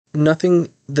nothing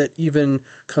that even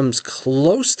comes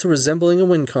close to resembling a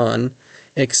win con,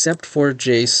 except for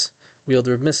Jace,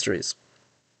 Weilder of Mysteries.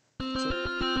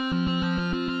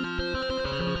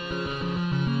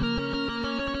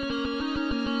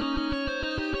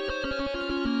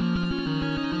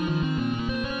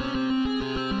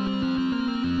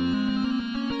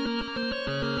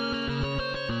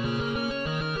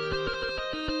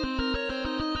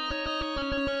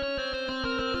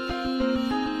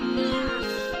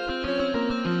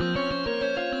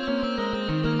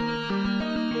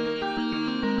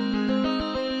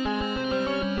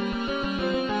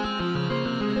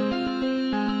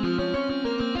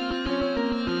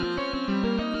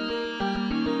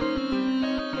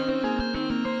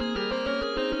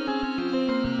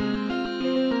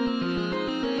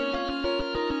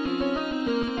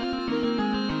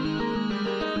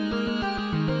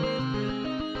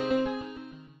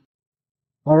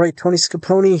 Alright,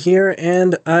 TonyScapone here,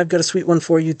 and I've got a sweet one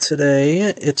for you today.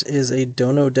 It is a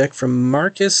dono deck from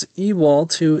Marcus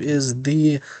Ewaldh, who is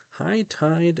the High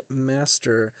Tide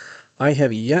Master. I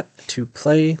have yet to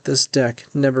play this deck.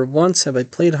 Never once have I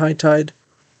played High Tide.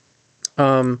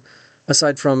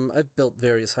 Aside from, I've built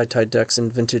various High Tide decks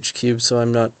in Vintage Cube, so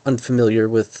I'm not unfamiliar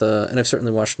with, and I've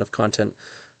certainly watched enough content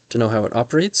to know how it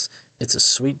operates. It's a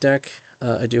sweet deck.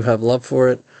 I do have love for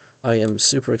it. I am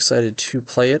super excited to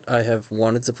play it. I have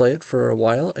wanted to play it for a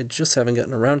while. I just haven't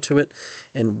gotten around to it.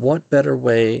 And what better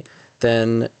way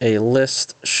than a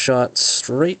list shot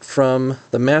straight from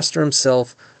the master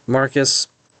himself, Marcus.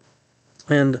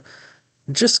 And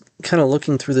just kind of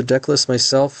looking through the deck list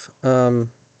myself,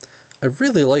 I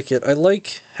really like it. I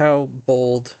like how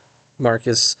bold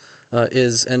Marcus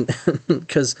is, and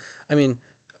because, I mean,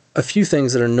 a few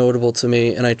things that are notable to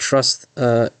me, and I trust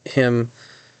him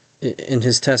in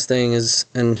his testing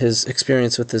and his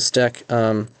experience with this deck.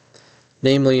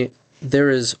 Namely,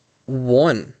 there is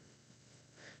one,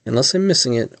 unless I'm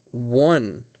missing it,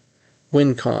 one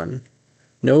win con.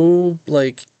 No,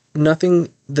 like,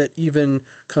 nothing that even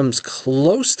comes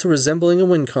close to resembling a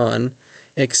win con,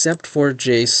 except for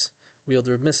Jace,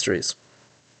 Weilder of Mysteries.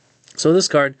 So this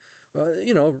card,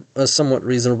 you know, a somewhat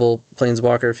reasonable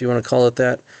Planeswalker, if you want to call it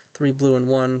that. 3 blue and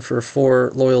 1 for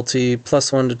 4 loyalty,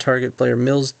 +1 to target player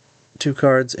mills 2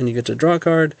 cards, and you get to draw a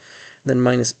card. Then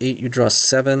 -8, you draw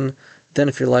 7. Then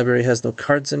if your library has no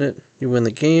cards in it, you win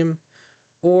the game.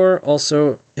 Or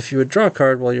also, if you would draw a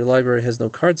card while your library has no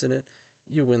cards in it,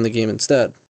 you win the game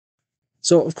instead.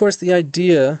 So, of course, the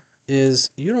idea is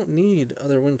you don't need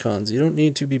other win cons. You don't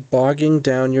need to be bogging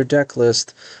down your deck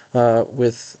list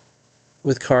with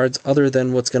cards other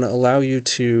than what's going to allow you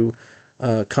to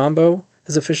combo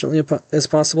as efficiently as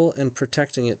possible and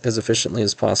protecting it as efficiently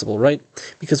as possible, right?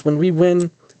 Because when we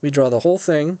win, we draw the whole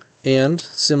thing, and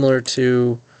similar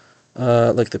to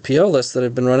like the PO list that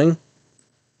I've been running,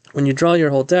 when you draw your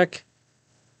whole deck,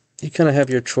 you kind of have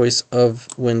your choice of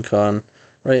win con,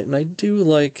 right? And I do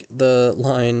like the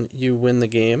line, you win the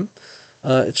game.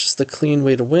 It's just a clean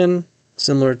way to win,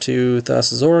 similar to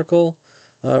Thassa's Oracle,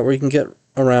 where you can get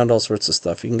around all sorts of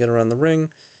stuff. You can get around the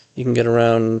ring, you can get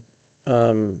around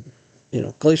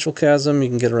Glacial Chasm, you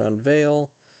can get around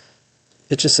Veil.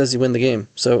 It just says you win the game.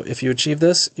 So if you achieve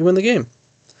this, you win the game.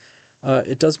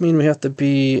 It does mean we have to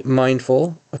be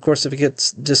mindful. Of course, if it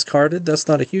gets discarded, that's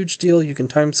not a huge deal. You can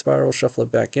time spiral, shuffle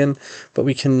it back in, but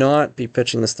we cannot be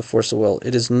pitching this to Force of Will.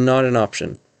 It is not an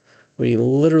option. We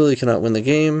literally cannot win the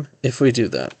game if we do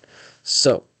that.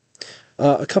 So,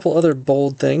 a couple other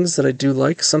bold things that I do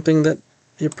like. Something that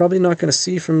you're probably not going to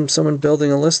see from someone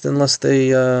building a list unless they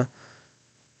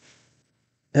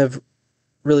have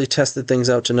really tested things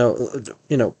out to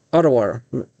know, Ottawa,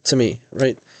 to me,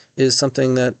 right, is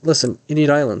something that, listen, you need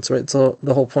islands, right? So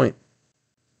the whole point.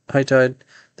 High Tide,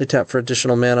 they tap for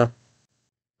additional mana.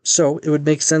 So it would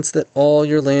make sense that all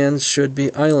your lands should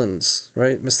be islands,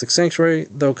 right? Mystic Sanctuary,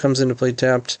 though, comes into play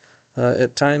tapped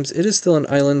at times. It is still an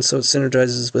island, so it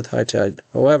synergizes with High Tide.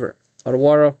 However,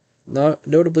 Ottawa,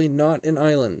 notably not an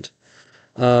island.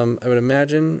 I would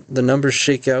imagine the numbers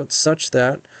shake out such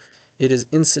that it is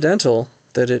incidental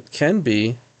that it can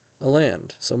be a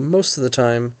land. So most of the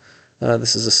time,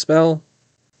 this is a spell,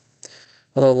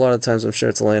 although a lot of times I'm sure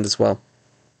it's a land as well.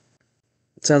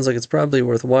 It sounds like it's probably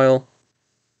worthwhile.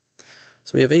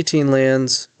 So we have 18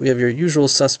 lands. We have your usual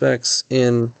suspects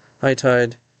in High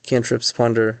Tide, Cantrips,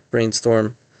 Ponder,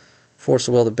 Brainstorm, Force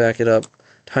of Will to back it up,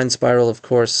 Time Spiral, of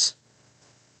course.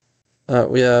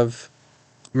 We have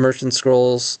Merchant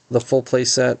Scrolls, the full play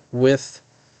set with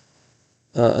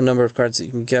a number of cards that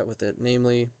you can get with it,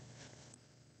 namely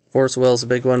Force of Will is a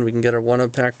big one. We can get our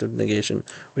 1-of Pact of Negation.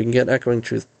 We can get Echoing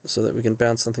Truth so that we can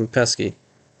bounce something pesky.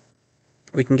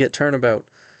 We can get Turnabout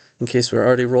in case we're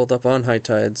already rolled up on High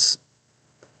Tides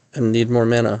and need more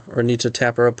mana, or need to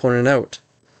tap our opponent out.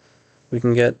 We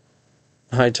can get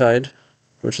High Tide,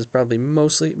 which is probably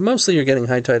mostly you're getting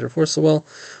High Tide or Force the Will,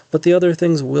 but the other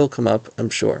things will come up, I'm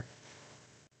sure.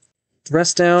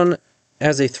 Rest Down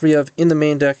as a 3 of in the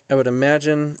main deck, I would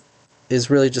imagine, is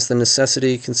really just a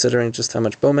necessity considering just how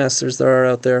much Bowmasters there are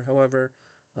out there. However,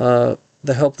 the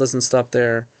help doesn't stop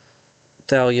there.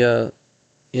 Thalia,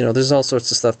 there's all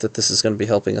sorts of stuff that this is going to be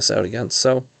helping us out against.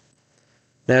 So,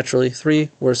 naturally, 3,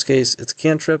 worst case, it's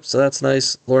cantrip, so that's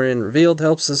nice. Lorien Revealed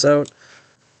helps us out,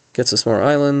 gets us more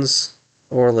islands,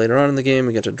 or later on in the game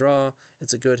we get to draw.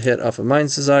 It's a good hit off of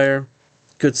Mind's Desire.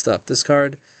 Good stuff. This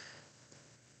card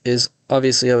is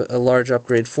obviously a large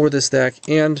upgrade for this deck,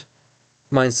 and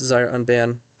Mind's Desire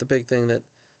unban, the big thing that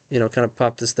kind of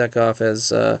popped this deck off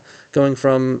as going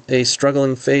from a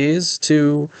struggling phase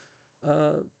to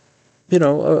a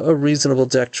reasonable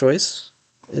deck choice.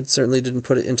 It certainly didn't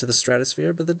put it into the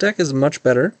stratosphere, but the deck is much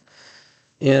better,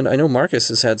 and I know Marcus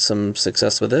has had some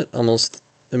success with it almost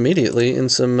immediately in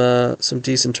some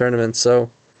decent tournaments, so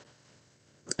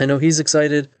I know he's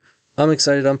excited. I'm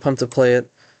excited. I'm pumped to play it.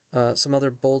 Some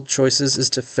other bold choices is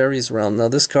to Fairy's Realm. Now,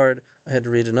 this card I had to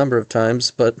read a number of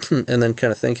times, and then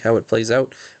kind of think how it plays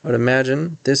out. I would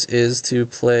imagine this is to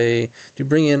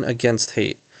bring in Against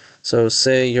Hate. So,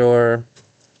 say your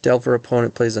Delver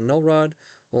opponent plays a Null Rod.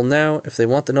 Well, now, if they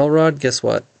want the Null Rod, guess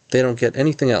what? They don't get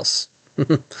anything else. We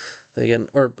don't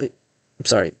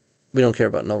care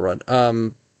about Null Rod. I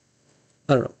don't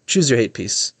know. Choose your hate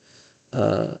piece.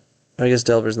 I guess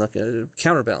Delver's not going to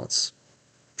counterbalance.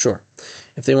 Sure.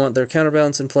 If they want their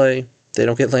counterbalance in play, they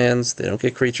don't get lands, they don't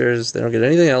get creatures, they don't get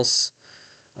anything else.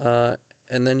 And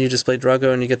then you just play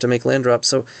Drago and you get to make land drops.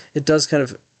 So it does kind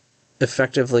of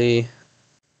effectively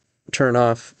turn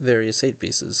off various hate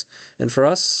pieces. And for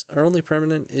us, our only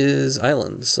permanent is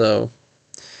Island. So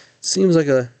seems like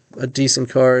a decent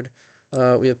card.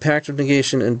 We have Pact of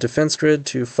Negation and Defense Grid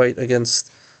to fight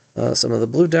against some of the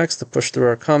blue decks to push through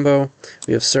our combo.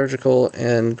 We have Surgical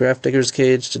and Grafdigger's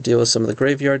Cage to deal with some of the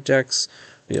graveyard decks.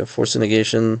 We have Force of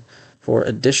Negation for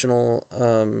additional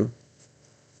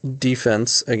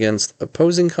defense against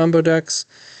opposing combo decks.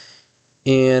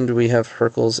 And we have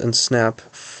Hercules and Snap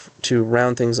to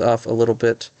round things off a little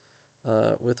bit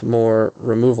with more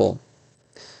removal.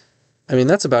 I mean,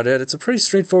 that's about it. It's a pretty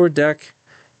straightforward deck.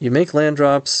 You make land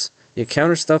drops, you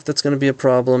counter stuff that's going to be a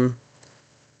problem,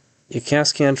 you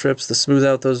cast cantrips to smooth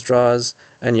out those draws,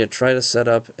 and you try to set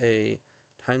up a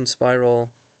Time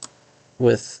Spiral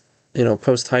with,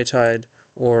 post High Tide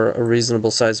or a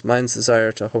reasonable sized Mind's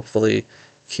Desire to hopefully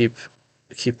keep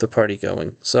the party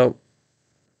going. So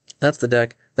that's the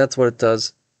deck. That's what it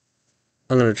does.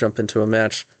 I'm going to jump into a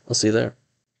match. I'll see you there.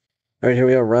 Alright, here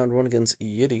we are, round 1 against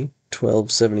Yiddy,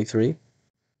 1273.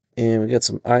 And we got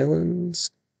some islands,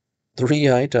 3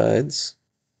 High Tides.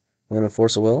 I'm going to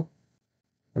Force a Will.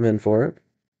 I'm in for it.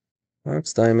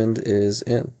 Mark's Diamond is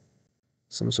in.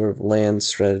 Some sort of land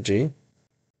strategy.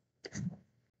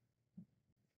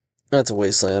 That's a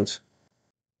Wasteland.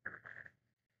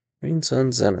 Green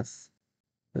Sun Zenith.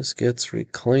 This gets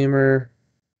Reclaimer,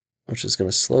 which is going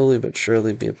to slowly but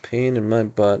surely be a pain in my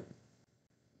butt.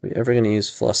 Are we ever going to use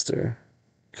Fluster?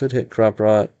 Could hit Crop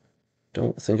Rot.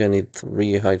 Don't think I need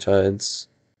 3 High Tides.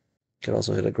 Could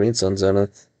also hit a Green Sun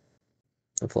Zenith.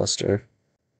 A Fluster.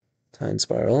 Time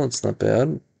Spiral, it's not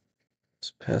bad.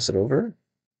 Just pass it over.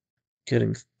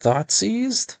 Getting Thought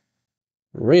Seized?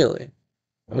 Really?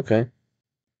 Okay.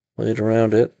 Played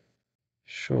around it.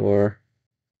 Sure.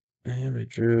 And we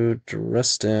drew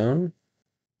Dress Down.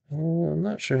 I'm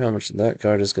not sure how much that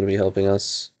card is going to be helping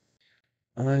us.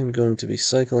 I'm going to be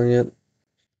cycling it.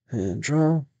 And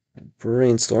draw.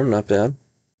 Brainstorm, not bad.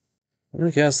 I'm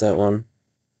going to cast that one.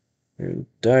 You're in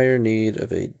dire need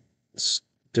of a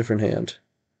different hand.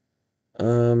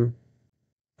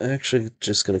 Actually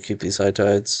just going to keep these High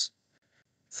Tides.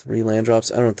 3 land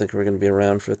drops. I don't think we're going to be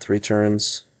around for 3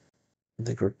 turns. I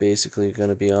think we're basically going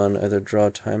to be on either draw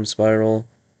Time Spiral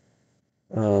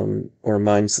or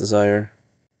Mind's Desire.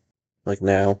 Like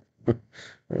now. Or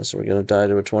else we're going to die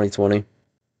to a 2020.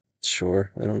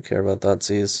 Sure, I don't care about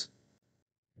Thoughtseize.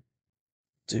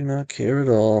 Do not care at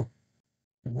all.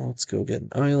 Let's go get an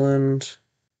island.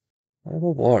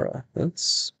 Otawara.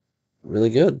 That's really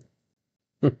good.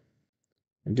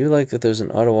 I do like that there's an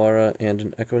Otawara and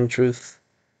an Echoing Truth.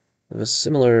 I have a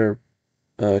similar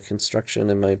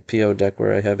construction in my PO deck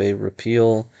where I have a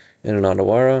Repeal and an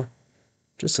Otawara,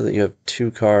 just so that you have 2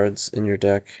 cards in your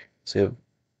deck, so you have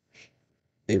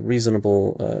a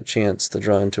reasonable chance to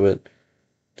draw into it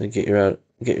to get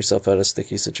yourself out of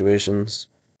sticky situations.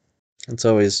 It's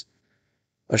always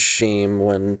a shame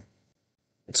when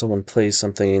someone plays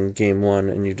something in game one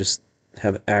and you just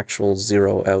have actual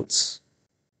 0 outs,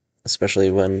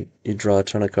 especially when you draw a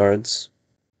ton of cards.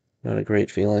 Not a great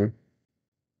feeling.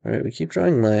 Alright, we keep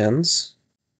drawing lands.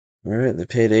 Alright, they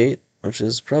paid 8, which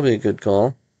is probably a good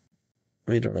call.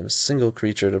 We don't have a single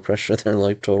creature to pressure their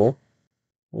life total.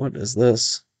 What is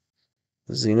this?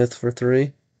 Zenith for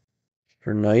 3?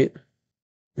 For Knight?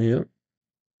 Yep.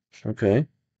 Okay.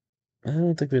 I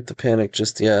don't think we have to panic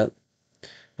just yet.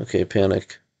 Okay,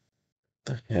 panic.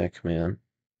 The heck, man.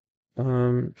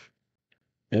 I'm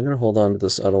gonna hold on to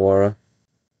this Otawara.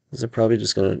 They're probably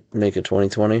just gonna make a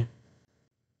 20/20,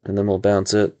 and then we'll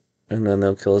bounce it, and then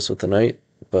they'll kill us with the Knight.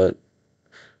 But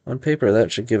on paper,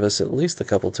 that should give us at least a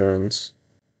couple turns.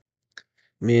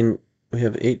 I mean, we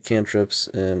have 8 cantrips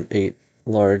and 8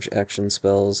 large action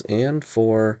spells and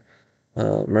 4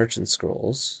 merchant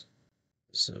scrolls.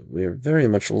 So we're very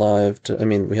much live to. I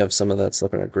mean, we have some of that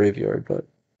stuff in our graveyard, but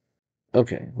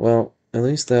okay. Well, at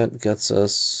least that gets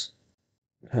us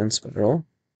Pen Spiral.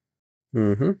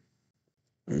 Mm-hmm.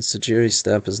 And Sajiri's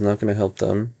Step is not going to help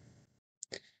them.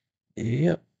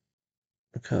 Yep.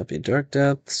 Copy Dark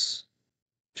Depths.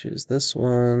 Choose this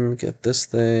one. Get this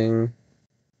thing.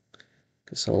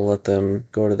 Guess I'll let them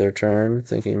go to their turn,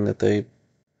 thinking that they,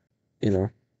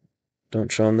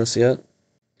 don't show them this yet.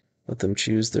 Let them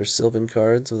choose their Sylvan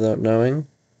cards without knowing.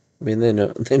 I mean,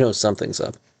 they know something's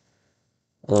up.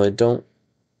 Although I don't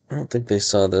think they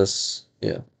saw this.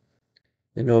 Yeah.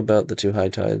 They know about the 2 high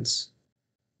tides.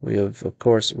 We have, of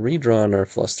course, redrawn our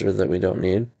Fluster that we don't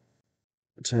need.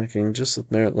 Attacking just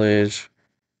with Merit Lage.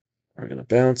 We're going to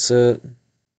bounce it.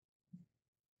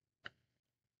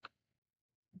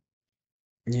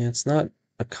 Yeah, it's not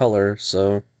a color,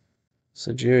 so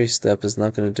Sajiri Step is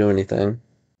not going to do anything.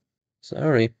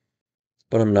 Sorry.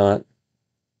 But I'm not.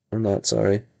 I'm not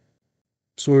sorry.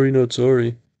 Sorry, not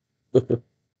sorry.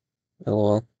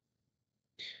 LOL.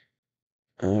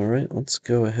 Alright, let's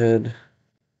go ahead.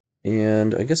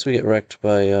 And I guess we get wrecked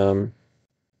by, yeah,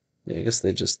 I guess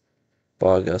they just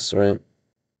bog us, right?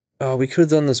 Oh, we could have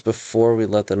done this before we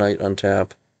let the Knight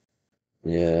untap.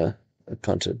 Yeah, I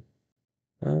punted.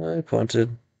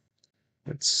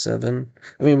 It's 7.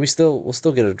 I mean, we'll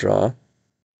still get a draw,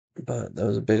 but that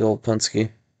was a big old punski.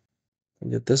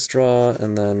 We get this draw,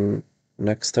 and then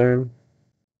next turn,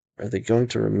 are they going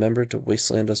to remember to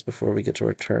wasteland us before we get to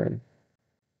our turn?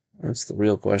 That's the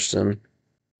real question.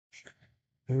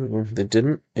 Ooh, they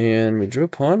didn't, and we drew a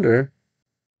Ponder.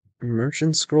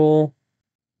 Merchant Scroll.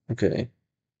 Okay,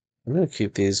 I'm gonna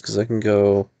keep these because I can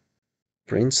go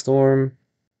Brainstorm,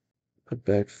 put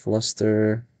back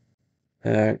Fluster,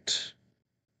 Act,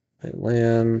 play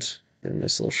land, get a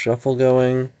nice little shuffle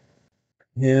going.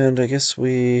 And I guess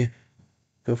we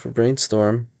go for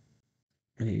Brainstorm.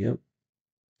 Yep.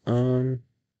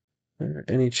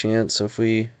 Any chance? So if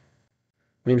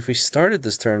if we started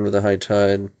this turn with a high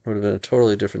tide, it would have been a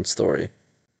totally different story.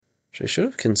 Which I should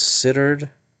have considered.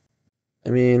 I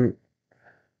mean,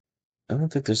 I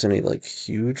don't think there's any, like,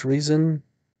 huge reason.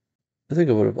 I think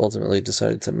I would have ultimately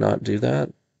decided to not do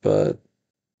that, but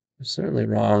it's certainly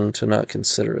wrong to not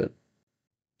consider it.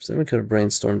 So then we could have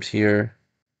brainstormed here.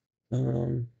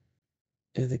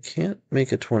 Yeah, they can't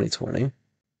make a 20/20.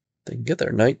 They can get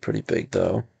their Knight pretty big,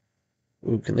 though.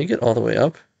 Ooh, can they get all the way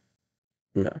up?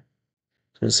 No. I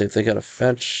was gonna say, if they got a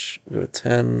fetch, go to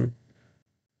 10,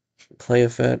 play a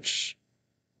fetch,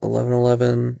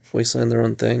 11/11, wasteland their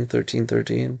own thing,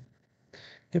 13/13.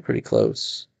 Get pretty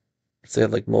close. If they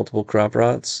had, like, multiple crop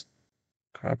rots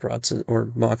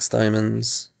or mox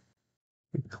diamonds,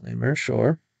 claimer,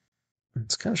 sure.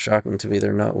 It's kind of shocking to me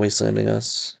they're not wastelanding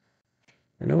us.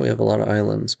 I know we have a lot of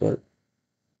islands, but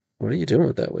what are you doing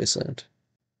with that wasteland?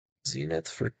 Zenith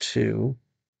for 2.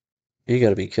 You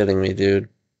gotta be kidding me, dude.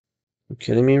 You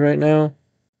kidding me right now?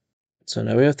 So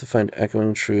now we have to find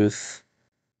Echoing Truth.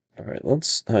 Alright,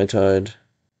 let's High Tide.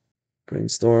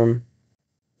 Brainstorm.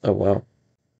 Oh, wow.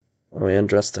 Oh, and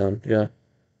Dress Down, yeah.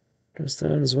 Dress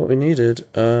Down is what we needed.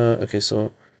 Okay,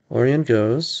 so Orion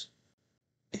goes.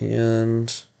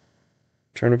 And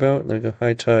Turnabout. There we go.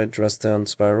 High Tide, Dress Down,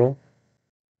 Spiral.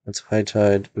 That's High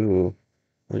Tide. Ooh,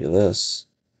 look at this.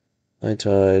 High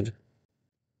Tide,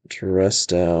 Dress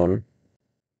Down,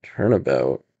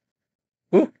 Turnabout.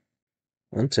 Ooh,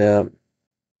 untap.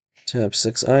 Tap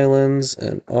 6 islands,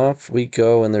 and off we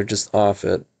go, and they're just off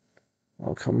it.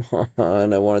 Oh, come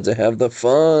on. I wanted to have the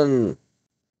fun.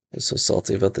 I'm so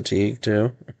salty about the Teague,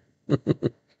 too.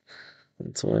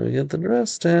 That's why we get the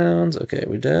dress downs. Okay,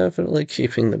 we're definitely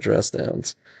keeping the dress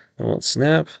downs. I won't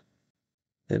snap.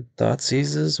 They have Thought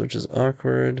Seizes, which is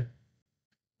awkward.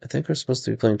 I think we're supposed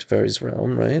to be playing Teferi's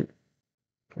Realm, right?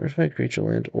 Fortified creature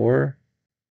land or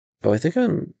Oh, I think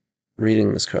I'm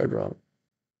reading this card wrong.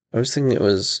 I was thinking it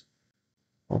was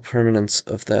all permanents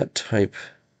of that type,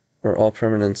 or all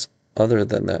permanents other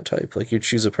than that type. Like you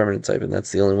choose a permanent type, and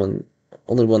that's the only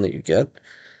one that you get.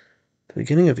 At the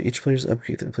beginning of each player's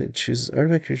upkeep, the player chooses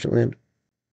artifact, creature, land.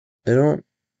 I don't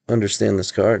understand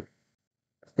this card.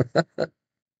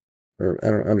 Or I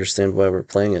don't understand why we're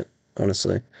playing it,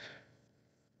 honestly.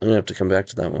 I'm gonna have to come back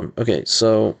to that one. Okay,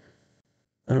 so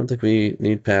I don't think we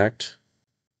need Pact.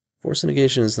 Force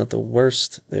Negation is not the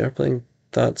worst. They are playing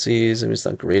Thoughtseize. I mean, it's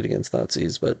not great against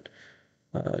Thoughtseize, but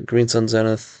Green Sun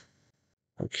Zenith.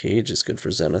 Oh, Cage is good for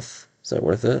Zenith. Is that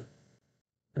worth it?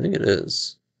 I think it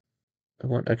is. I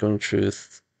want Echoing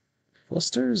Truth.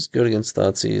 Fluster is good against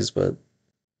Thoughtseize, but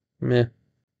meh.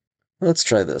 Let's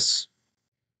try this.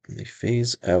 They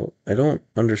phase out. I don't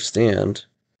understand.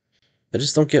 I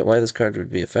just don't get why this card would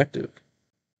be effective.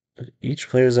 Each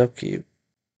player's upkeep.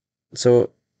 So,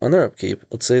 on their upkeep,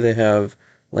 let's say they have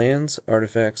lands,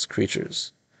 artifacts,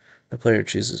 creatures. The player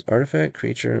chooses artifact,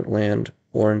 creature, land,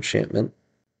 or enchantment.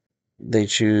 They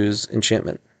choose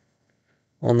enchantment.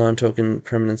 All non-token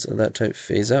permanents of that type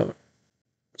phase out.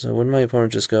 So wouldn't my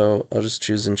opponent just go, I'll just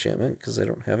choose enchantment because I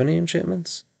don't have any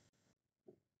enchantments?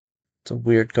 It's a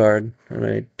weird card, and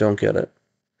I don't get it.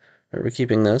 Alright, we're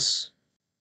keeping this.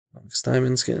 Onyx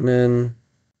Diamond's getting in.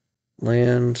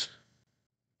 Land.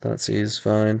 Thoughtseize,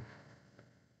 fine.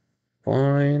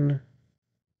 Fine.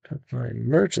 Fine.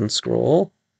 Merchant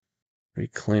Scroll.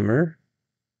 Reclaimer.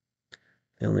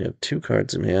 They only have 2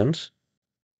 cards in hand.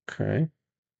 Okay.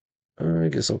 I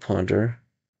guess I'll ponder.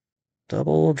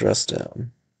 Double Dress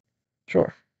Down.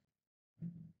 Sure.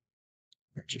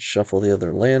 Just shuffle the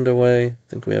other land away.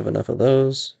 Think we have enough of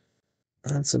those.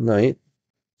 That's a knight.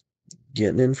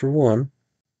 Getting in for 1.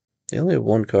 They only have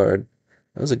 1 card.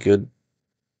 That was a good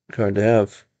card to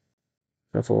have.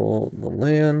 Shuffle the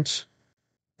land.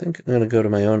 I think I'm going to go to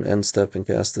my own end step and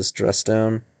cast this Dress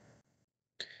Down.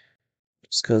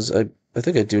 Just because I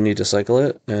think I do need to cycle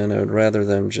it, and I would rather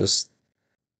them just,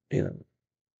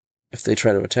 if they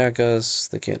try to attack us,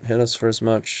 they can't hit us for as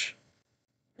much.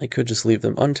 I could just leave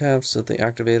them untapped so that they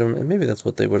activate them, and maybe that's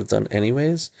what they would have done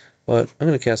anyways, but I'm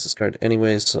going to cast this card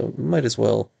anyways, so might as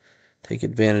well take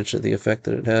advantage of the effect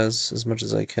that it has as much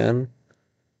as I can.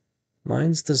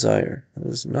 Mind's Desire. That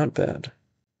is not bad.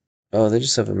 Oh, they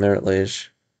just have a Merit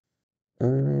Lage.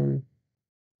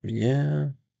 Yeah.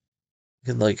 I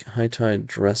could, like, High Tide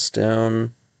Dress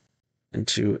Down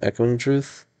into Echoing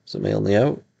Truth, so may only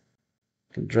out.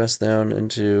 I can Dress Down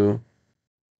into...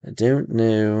 I don't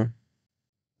know.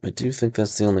 I do think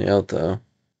that's the only out, though.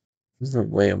 There's no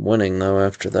way I'm winning, though,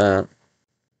 after that.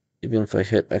 Even if I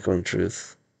hit Echoing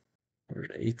Truth. We're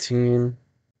at 18.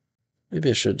 Maybe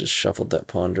I should have just shuffled that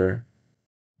Ponder.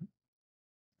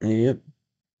 Yep.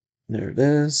 There it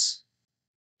is.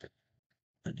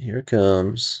 And here it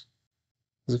comes.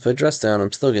 Because if I Dress Down,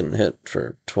 I'm still getting hit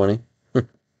for 20.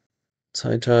 It's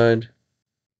High Tide.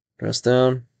 Dress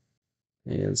Down.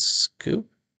 And Scoop.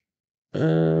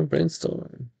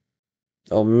 Brainstorm.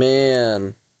 Oh,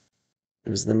 man. It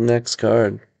was the next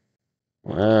card.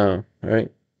 Wow.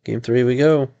 Alright. Game 3 we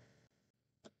go.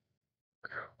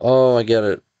 Oh, I get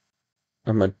it.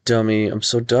 I'm a dummy. I'm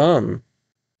so dumb.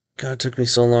 God, it took me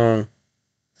so long.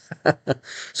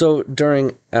 So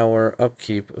during our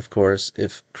upkeep, of course,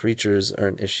 if creatures are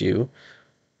an issue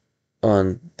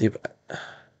on the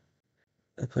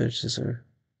players are...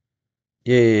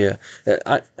 Yeah.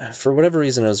 For whatever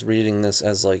reason, I was reading this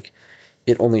as like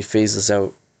it only phases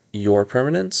out your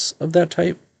permanents of that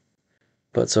type.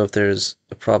 But so if there's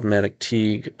a problematic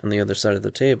Teague on the other side of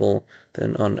the table,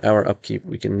 then on our upkeep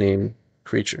we can name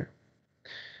creature.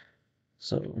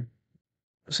 So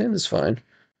sand is fine.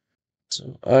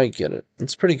 So I get it.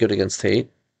 It's pretty good against hate.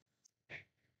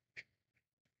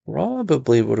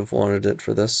 Probably would have wanted it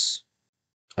for this.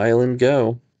 Island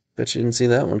Go. Bet you didn't see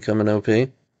that one coming, OP.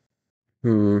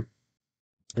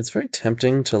 It's very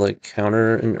tempting to like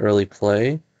counter an early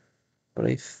play, but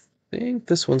I think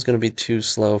this one's going to be too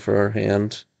slow for our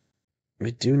hand.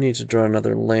 We do need to draw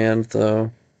another land, though.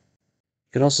 You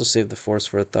can also save the force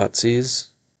for a Thoughtseize,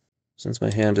 since my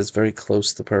hand is very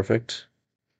close to perfect.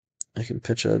 I can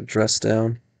pitch a Dress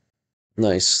Down.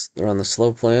 Nice. They're on the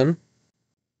slow plan.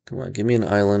 Come on, give me an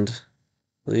island,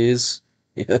 please.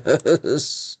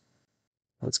 Yes.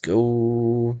 Let's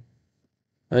go.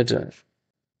 High Tide.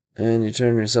 And you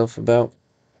turn yourself about.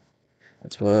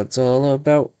 That's what it's all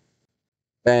about.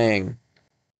 Bang.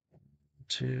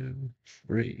 2,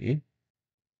 3.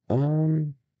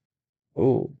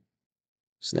 Oh.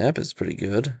 Snap is pretty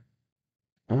good.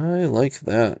 I like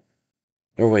that.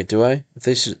 Or wait, do I? If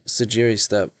they should Sajiri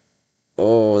step.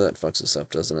 Oh, that fucks us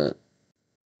up, doesn't it?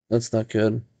 That's not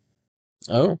good.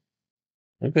 Oh,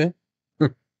 okay.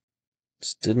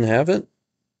 Just didn't have it?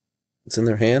 It's in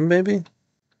their hand, maybe?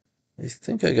 I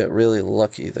think I got really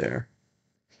lucky there.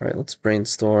 Alright, let's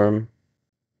brainstorm.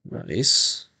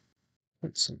 Nice.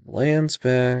 Put some lands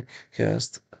back.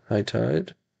 Cast High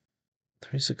Tide.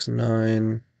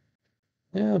 369.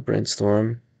 Yeah,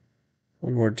 brainstorm.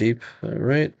 One more deep.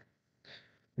 Alright.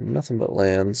 Nothing but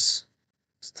lands.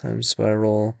 It's time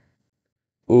spiral.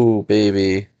 Ooh,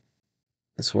 baby.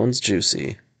 This one's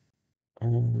juicy.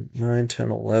 9,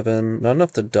 10, 11. Not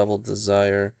enough to double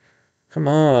desire. Come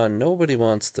on, nobody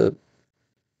wants to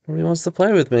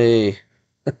play with me.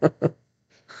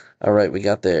 Alright, we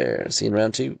got there. See you in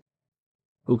round 2.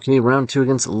 Okay, round 2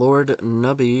 against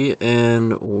LordNubby,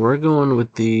 and we're going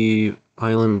with the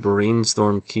Island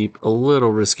Brainstorm Keep. A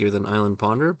little riskier than Island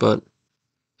Ponder, but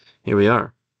here we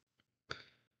are.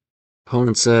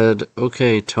 Opponent said,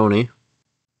 okay, Tony,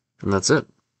 and that's it.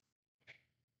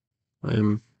 I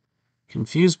am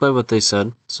confused by what they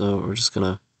said, so we're just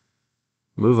gonna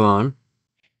move on.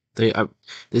 They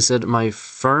said my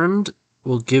Ferned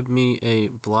will give me a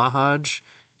Blahaj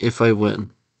if I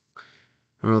win. I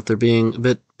don't know if they're being a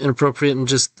bit inappropriate and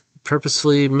just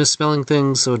purposefully misspelling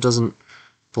things so it doesn't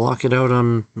block it out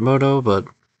on Moto, but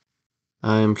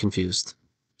I'm confused.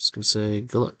 Just gonna say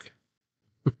good luck.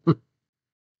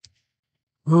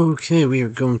 Okay, we are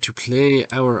going to play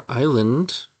our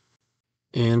island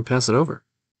and pass it over.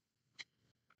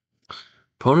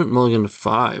 Opponent mulligan to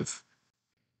 5.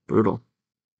 Brutal.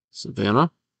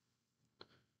 Savannah.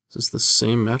 Is this the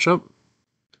same matchup?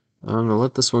 I'm gonna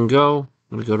let this one go.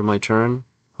 I'm gonna go to my turn.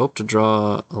 Hope to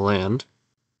draw a land.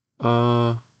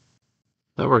 That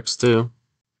works too.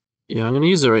 Yeah, I'm gonna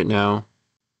use it right now.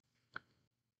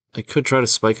 I could try to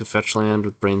spike a fetch land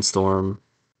with Brainstorm,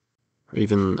 or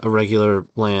even a regular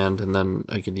land, and then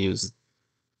I could use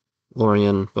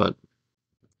Lorien, but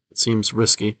it seems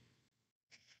risky.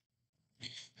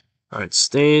 Alright,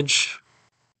 stage.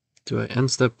 Do I end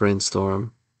step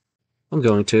Brainstorm? I'm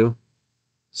going to,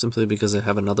 simply because I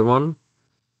have another one.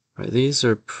 Alright, these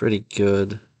are pretty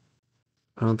good.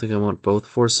 I don't think I want both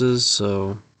forces,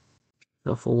 so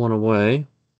shuffle one away.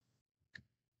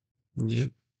 Yep.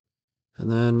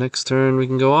 And then next turn we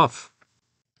can go off.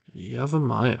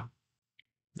 Yavimaya.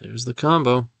 There's the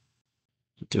combo.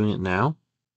 Doing it now.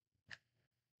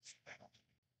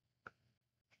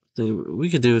 We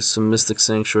could do some Mystic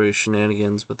Sanctuary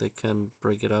shenanigans, but they can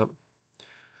break it up.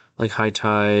 Like High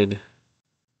Tide,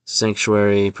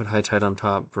 Sanctuary, put High Tide on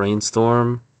top,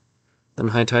 Brainstorm, then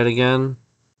High Tide again,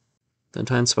 then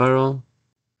Time Spiral.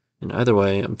 And either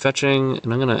way, I'm fetching,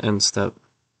 and I'm going to end step.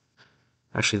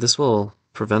 Actually, this will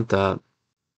prevent that.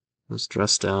 This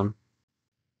dress down.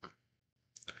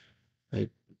 I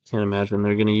can't imagine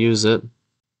they're going to use it.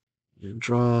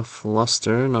 Draw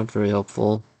Fluster, not very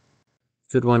helpful.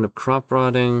 Could wind up crop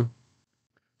rotting.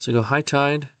 So go High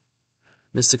Tide,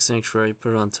 Mystic Sanctuary,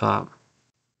 put it on top.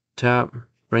 Tap,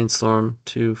 Brainstorm,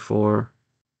 2, 4.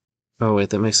 Oh wait,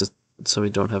 that makes it so we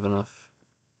don't have enough.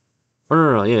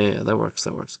 Oh no, yeah, that works, So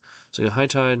you go High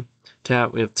Tide,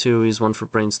 tap, we have 2, use 1 for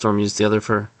Brainstorm, use the other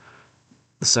for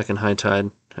the second High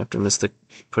Tide, after Mystic,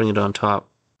 putting it on top.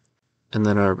 And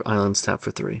then our islands tap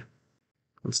for 3.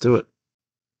 Let's do it.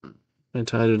 High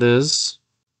Tide it is.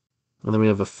 And then we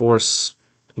have a Force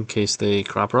in case they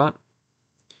crop rot.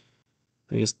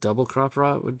 I guess double crop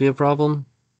rot would be a problem.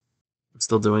 I'm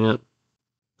still doing it.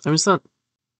 I mean, it's not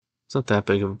that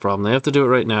big of a problem. They have to do it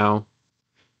right now.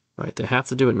 Right, they have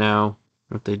to do it now.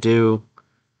 If they do,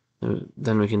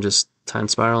 then we can just Time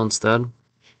Spiral instead.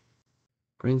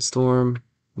 Brainstorm.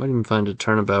 Might even find a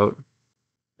turnabout.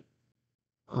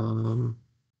 So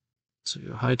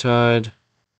High Tide.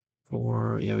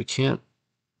 4. Yeah, we can't.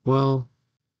 Well,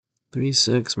 3,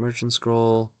 6, Merchant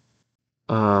Scroll.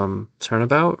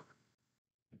 Turnabout?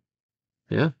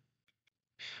 Yeah.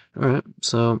 Alright,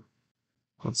 so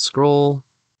let's scroll.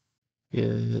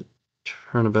 Get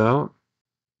turnabout.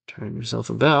 Turn yourself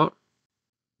about.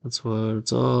 That's what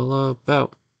it's all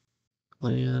about.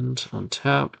 Land on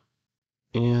tap.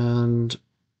 And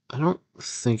I don't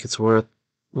think it's worth.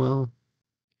 Well,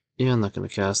 yeah, I'm not going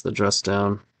to cast the dress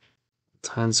down.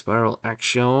 Time Spiral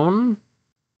action.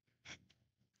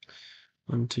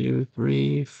 1, 2,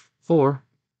 3, 4.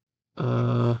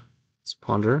 Let's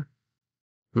ponder.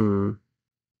 I'm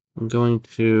going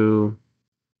to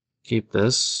keep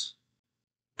this.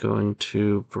 Going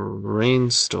to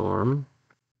Brainstorm.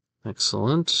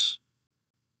 Excellent.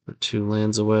 Put 2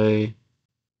 lands away.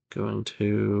 Going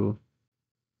to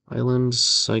Island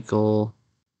Cycle.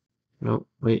 Nope,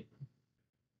 wait.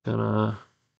 Gonna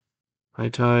High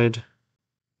Tide.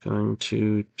 Going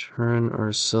to turn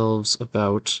ourselves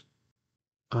about.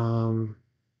 I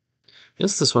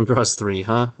guess this one draws 3,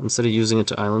 huh? Instead of using it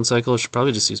to island cycle, I should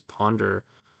probably just use Ponder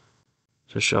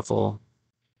to shuffle.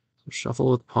 So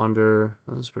shuffle with Ponder.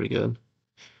 That was pretty good.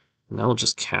 Now we'll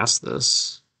just cast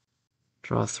this.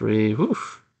 Draw 3. Whew.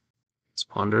 Let's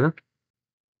Ponder.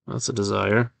 That's a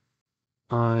desire.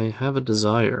 I have a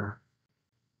desire.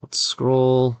 Let's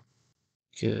scroll.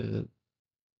 Get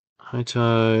High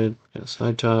Tide. Yes,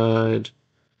 High Tide.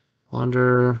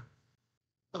 Ponder.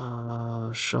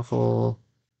 Shuffle.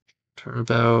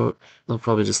 Turnabout. They'll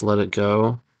probably just let it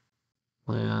go.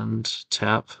 Land.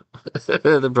 Tap. They're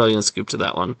probably gonna scoop to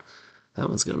that one. That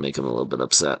one's gonna make them a little bit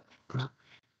upset.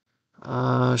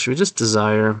 Should we just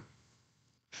desire?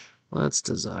 Let's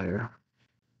desire.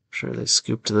 I'm sure they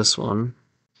scoop to this one.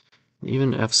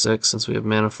 Even F6 since we have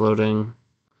mana floating.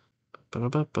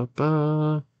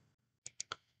 Ba-da-ba-ba-ba.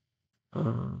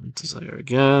 Desire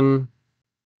again.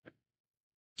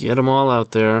 Get them all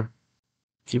out there.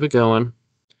 Keep it going.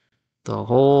 The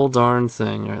whole darn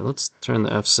thing. Alright, let's turn the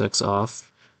F6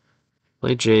 off.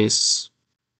 Play Jace.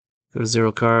 Go to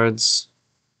 0 cards.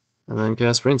 And then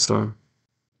cast Brainstorm.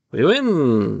 We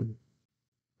win!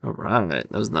 Alright,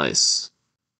 that was nice.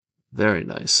 Very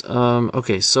nice.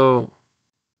 Okay, so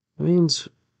that means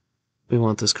we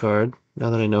want this card, now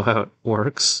that I know how it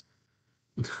works.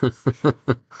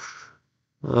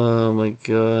 Oh my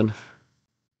god.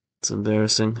 It's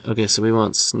embarrassing. Okay, so we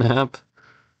want Snap.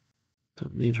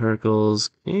 Don't need Hercules.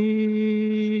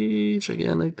 Cage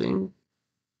again, I think.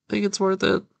 I think it's worth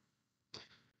it.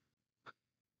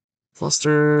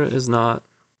 Fluster is not.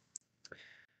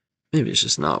 Maybe it's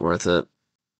just not worth it.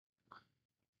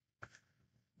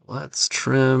 Let's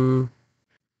trim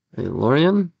a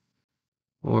Lorien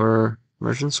or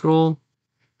Merchant Scroll.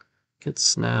 Get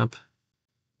Snap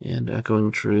and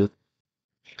Echoing Truth.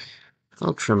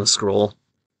 I'll trim a scroll.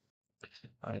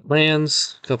 Alright,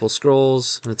 lands, a couple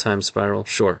scrolls, and a time spiral.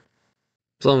 Sure.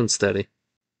 Slow and steady.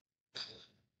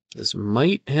 This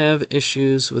might have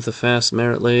issues with a fast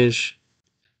Merit Lage.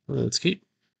 Let's keep.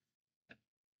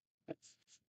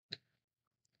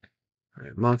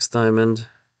 Alright, Mox Diamond.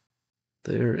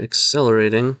 They're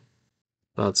accelerating.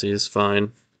 Thoughtseize is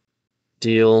fine.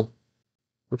 Deal.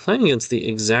 We're playing against the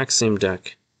exact same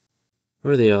deck.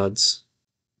 What are the odds?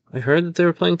 I heard that they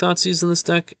were playing Thoughtseize in this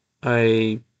deck.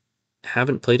 I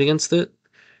haven't played against it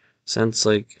since,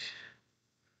 like,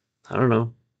 I don't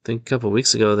know. I think a couple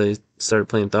weeks ago they started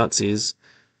playing Thoughtseize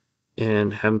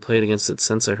and haven't played against it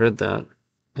since I heard that.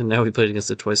 And now we played against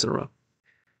it twice in a row.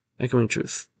 Echoing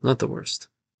Truth. Not the worst.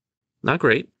 Not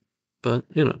great, but,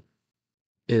 you know,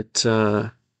 it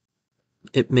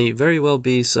may very well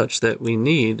be such that we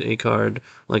need a card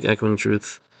like Echoing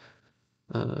Truth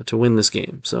to win this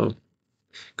game. So,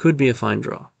 could be a fine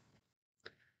draw.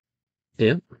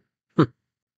 Yeah.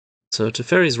 So,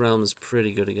 Teferi's Realm is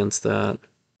pretty good against that.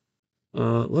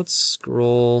 Let's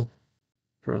scroll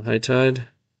for a High Tide.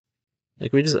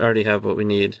 Like, we just already have what we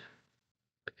need.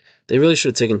 They really should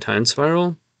have taken Time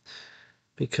Spiral,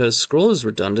 because Scroll is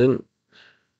redundant,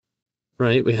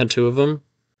 right? We had 2 of them,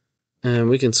 and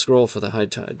we can scroll for the High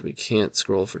Tide. We can't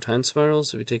scroll for Time Spiral,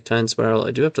 so if we take Time Spiral,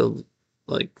 I do have to,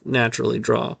 like, naturally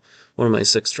draw one of my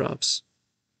 6 drops.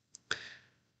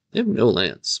 They have no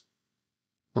lands.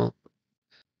 Well,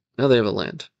 now they have a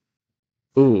land.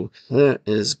 Ooh, that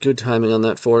is good timing on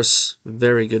that force.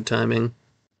 Very good timing.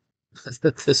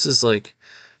 This is, like,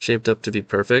 shaped up to be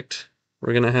perfect.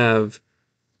 We're gonna have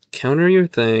counter your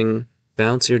thing,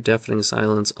 bounce your Deafening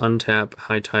Silence, untap,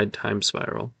 High Tide, Time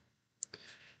Spiral.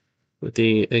 With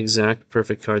the exact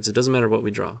perfect cards. It doesn't matter what we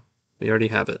draw. We already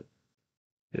have it.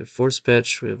 We have Force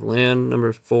Pitch, we have land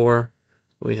number 4,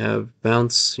 we have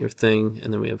bounce your thing,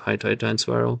 and then we have High Tide, Time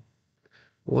Spiral.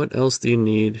 What else do you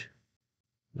need?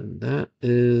 And that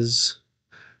is...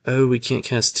 Oh, we can't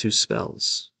cast 2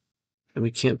 spells. And we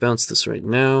can't bounce this right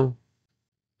now.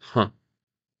 Huh.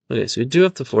 Okay, so we do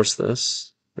have to force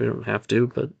this. We don't have to,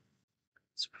 but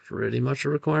it's pretty much a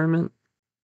requirement.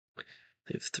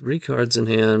 They have 3 cards in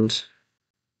hand.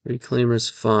 Reclaimer's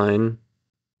fine.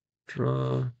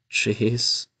 Draw,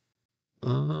 Chase.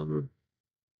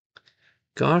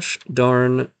 Gosh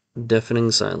darn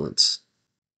Deafening Silence.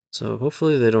 So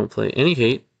hopefully they don't play any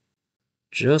hate.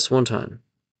 Just one time.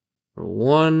 For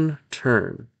one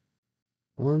turn.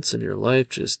 Once in your life,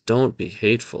 just don't be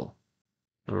hateful.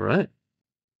 Alright.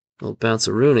 We'll bounce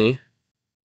a Rooney.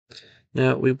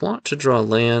 Now, we want to draw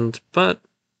land, but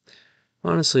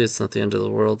honestly, it's not the end of the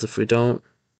world if we don't.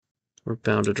 We're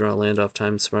bound to draw land off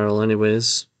Time Spiral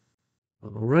anyways.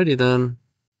 Alrighty then.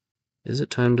 Is it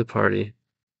time to party?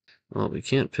 Well, we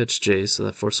can't pitch Jace, so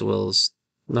that Force of Will is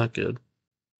not good.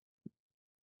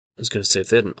 I was going to say, if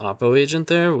they had an Oppo agent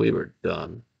there, we were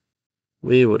done.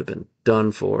 We would have been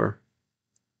done for.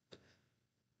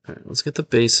 Alright, let's get the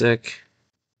basic.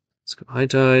 Let's go High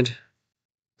Tide.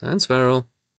 And Spiral.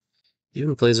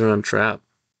 Even plays around Trap.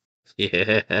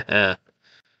 Yeah.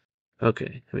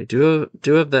 Okay, we do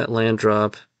have that land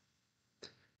drop.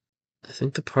 I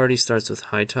think the party starts with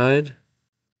High Tide.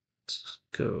 Let's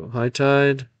go High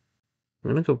Tide. I'm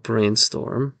gonna go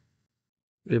Brainstorm.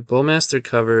 We have Bowmaster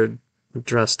covered,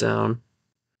 Dress Down,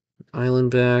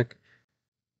 Island back,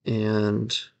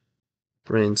 and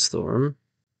Brainstorm.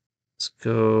 Let's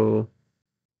go.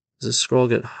 Does this scroll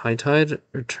get High Tide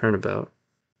or Turnabout?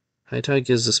 High Tide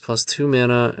gives us +2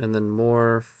 mana and then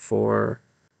more for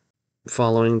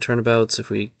following turnabouts. If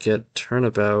we get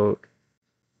Turnabout,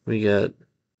 we get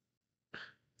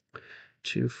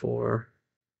 2, 4,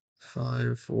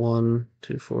 5, 1,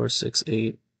 2, 4, 6,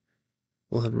 8.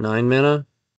 We'll have 9 mana.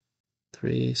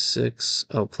 3, 6.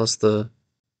 Oh, plus the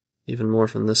even more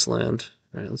from this land.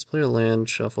 Alright, let's play a land,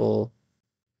 shuffle.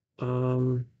 We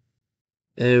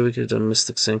could have done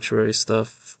Mystic Sanctuary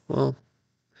stuff. Well,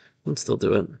 we can still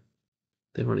do it.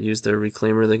 They want to use their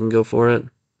Reclaimer, they can go for it.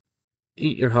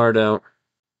 Eat your heart out.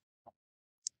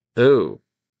 Oh,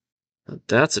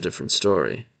 that's a different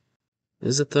story.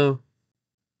 Is it, though?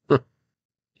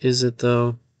 Is it,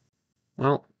 though?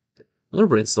 Well, I'm gonna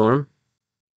Brainstorm.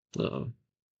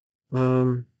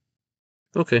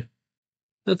 Okay.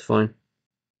 That's fine.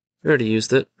 We already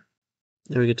used it.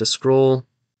 Now we get to scroll,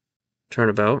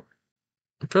 turnabout.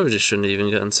 I probably just shouldn't have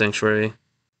even gotten Sanctuary.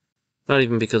 Not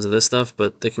even because of this stuff,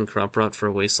 but they can crop rot for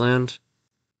a Wasteland,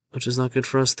 which is not good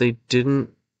for us. They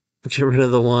didn't get rid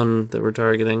of the one that we're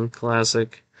targeting.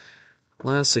 Classic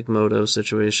Moto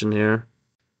situation here.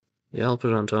 Yeah, I'll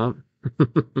put it on top.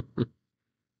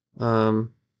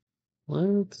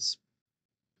 Let's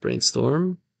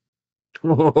Brainstorm.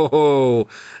 Whoa!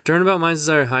 Turnabout Mind's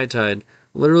Desire High Tide.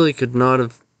 Literally could not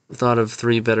have thought of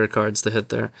 3 better cards to hit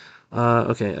there.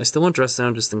 Okay, I still want Dress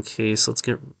Down just in case. Let's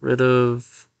get rid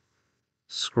of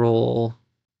Scroll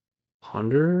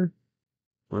Ponder.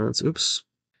 Well, that's oops.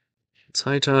 It's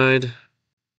High Tide.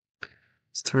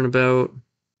 Let's Turnabout.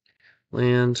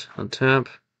 Land. Untap.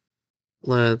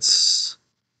 Let's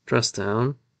Dress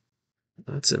Down.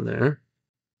 That's in there.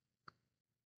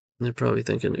 And they're probably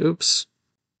thinking, oops.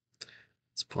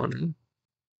 It's Ponder.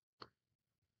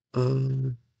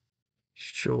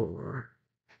 Sure.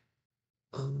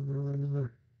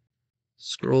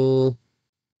 Scroll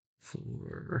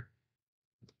for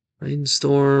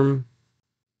Brainstorm,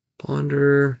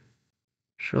 Ponder,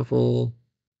 Shuffle,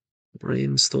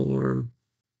 Brainstorm,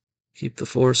 keep the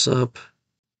force up,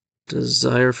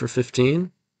 Desire for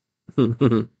 15.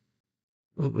 Oh,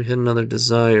 we hit another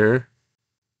Desire.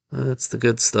 That's the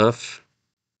good stuff.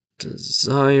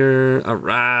 Desire.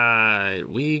 Alright,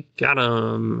 we got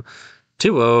him.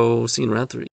 2-0, seen round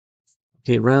 3.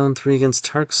 Okay, round 3 against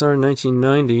Tarksar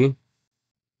 1990.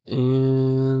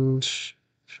 And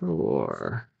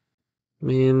sure. I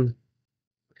mean,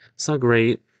 it's not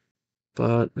great,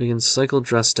 but we can cycle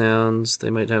Dress Downs. They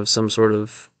might have some sort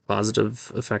of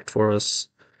positive effect for us.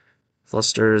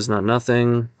 Fluster is not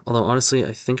nothing. Although, honestly,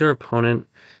 I think our opponent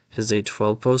is a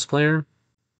 12-post player.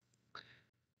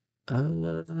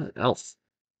 Elf.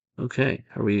 Okay,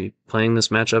 are we playing this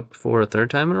matchup for a 3rd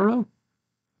time in a row?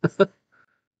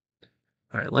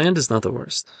 Alright, land is not the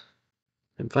worst.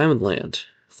 I'm fine with land.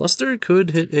 Fluster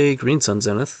could hit a Green Sun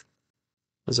Zenith.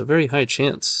 There's a very high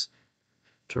chance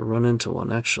to run into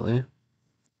one, actually.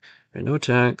 Alright, no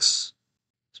attacks.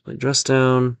 Let's play Dress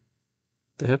Down.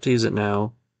 They have to use it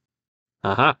now.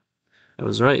 Aha! I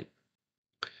was right.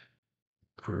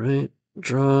 Alright,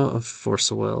 draw a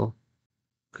Force of Will.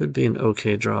 Could be an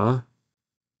okay draw.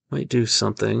 Might do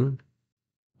something.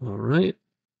 Alright.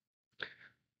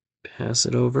 Pass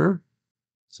it over.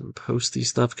 Some posty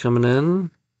stuff coming in.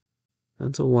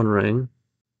 That's a 1 ring.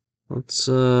 Let's,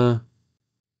 I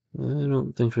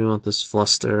don't think we want this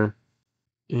Fluster.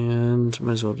 And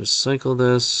might as well just cycle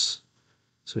this.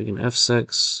 So we can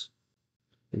F6.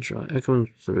 And draw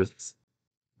Echoing Truth.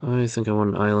 I think I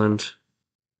want an island.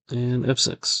 And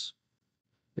F6.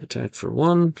 Attack for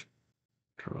 1.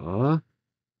 Draw.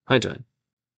 High Tide.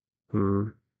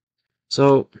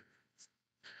 So,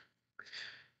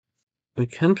 we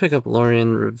can pick up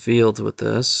Lorien Revealed with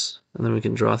this, and then we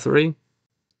can draw 3.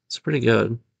 It's pretty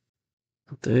good.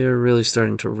 They are really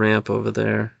starting to ramp over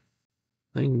there.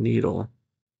 Playing Needle.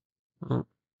 Well,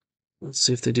 let's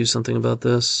see if they do something about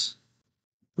this.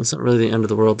 It's not really the end of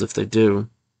the world if they do.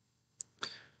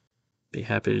 Be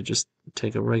happy to just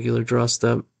take a regular draw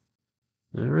step.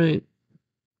 Alright.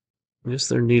 I guess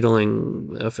they're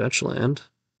needling a fetch land.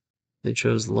 They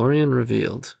chose Lorien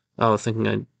Revealed. Oh, thinking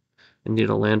I need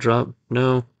a land drop?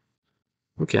 No,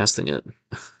 I'm casting it.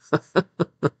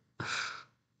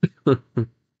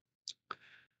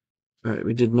 Alright,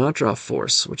 we did not draw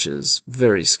Force, which is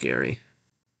very scary.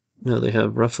 No, they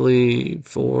have roughly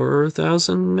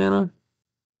 4,000 mana?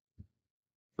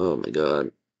 Oh my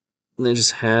god. And they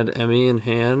just had Emmy in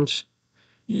hand?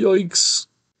 Yikes!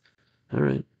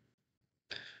 Alright.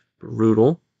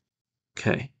 Brutal.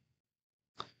 Okay.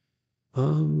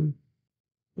 What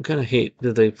kind of hate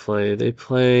do they play?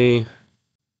 They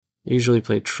usually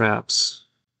play traps.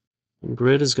 And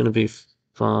grid is going to be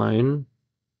fine.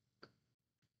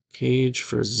 Cage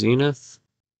for Zenith.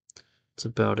 That's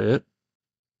about it.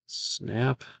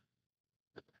 Snap.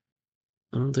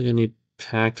 I don't think I need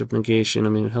Pact of Negation. I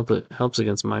mean, it helps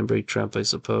against Mindbreak Trap, I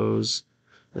suppose.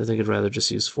 I think I'd rather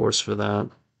just use Force for that.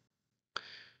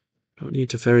 Don't need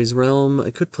Teferi's Realm.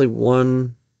 I could play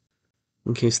one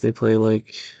in case they play,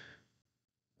 like,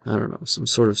 I don't know, some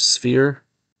sort of sphere.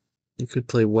 You could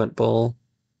play Wet Ball.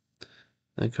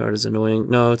 That card is annoying.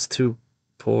 No, it's too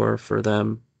poor for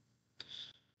them. I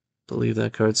believe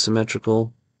that card's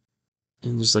symmetrical.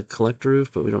 And there's like Collect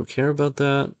Roof, but we don't care about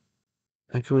that.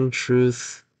 Echoing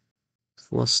Truth.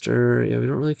 Fluster. Yeah, we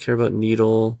don't really care about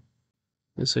Needle.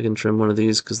 I guess I can trim one of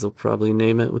these because they'll probably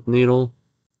name it with Needle.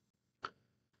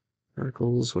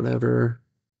 Articles, whatever.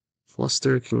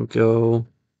 Fluster can go.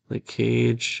 Like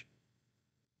Cage.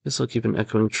 Guess I'll keep an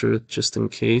Echoing Truth just in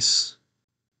case.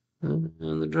 And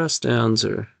the dress downs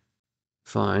are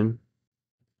fine.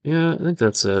 Yeah, I think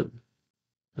that's it.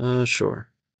 Sure.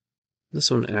 This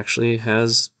one actually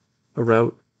has a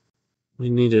route. We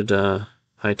needed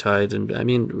High Tide, and I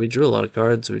mean, we drew a lot of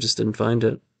cards, we just didn't find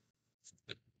it.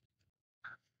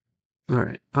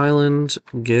 Alright, Island,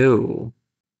 go.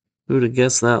 Who'd have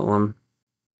guessed that one?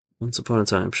 Once upon a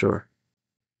time, sure.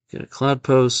 Get a Cloud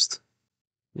Post,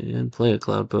 and play a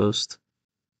Cloud Post.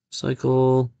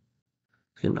 Cycle,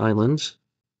 get an Island.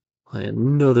 Play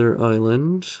another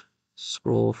Island.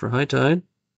 Scroll for High Tide.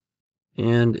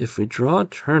 And if we draw a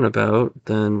Turnabout,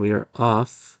 then we are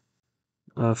off.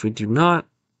 If we do not,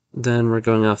 then we're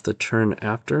going off the turn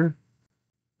after.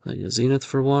 Play a Zenith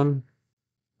for one.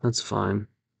 That's fine.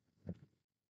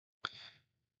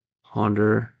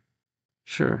 Ponder.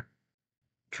 Sure.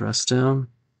 Dress down.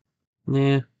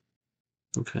 Nah.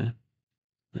 Okay.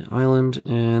 Island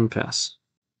and pass.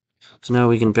 So now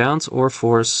we can bounce or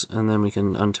force, and then we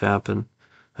can untap and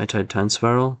High Tide Time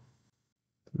Spiral.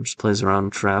 It just plays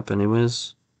around trap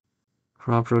anyways.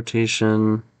 Crop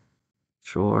rotation.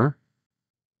 Sure.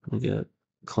 We get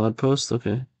Cloud Post,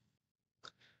 okay.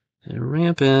 And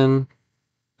rampin'.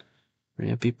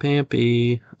 Rampy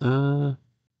Pampy. Do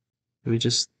we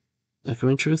just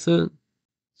Echoing Truth it?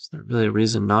 Is there really a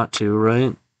reason not to,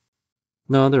 right?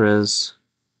 No, there is.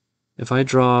 If I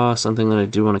draw something that I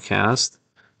do want to cast,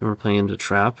 and we're playing into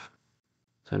trap,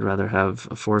 so I'd rather have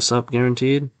a force up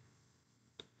guaranteed.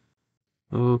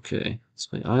 Okay, let's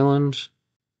play Island,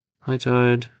 High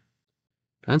Tide,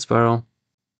 Time Spiral,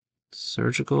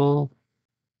 Surgical.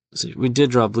 See, we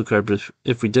did draw a blue card, but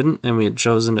if we didn't, and we had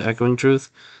chosen to Echoing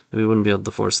Truth, then we wouldn't be able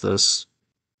to force this.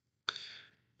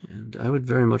 And I would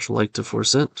very much like to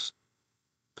force it.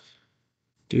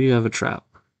 Do you have a trap?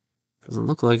 Doesn't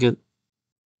look like it.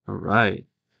 Alright.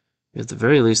 We at the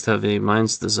very least have a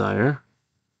Mind's Desire.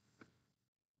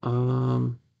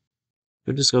 Could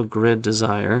just go Grid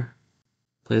Desire.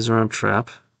 Plays around Trap.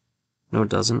 No, it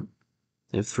doesn't.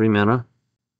 They have 3 mana.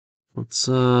 Let's,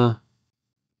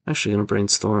 actually gonna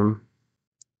Brainstorm.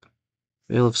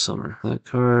 Veil of Summer. That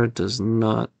card does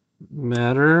not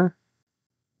matter.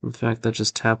 In fact, that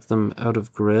just tapped them out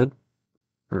of grid.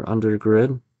 Or under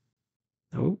grid.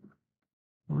 Oh.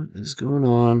 What is going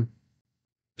on?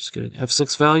 Just getting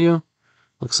F6 value?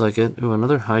 Looks like it. Ooh,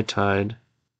 another High Tide.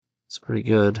 It's pretty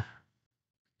good.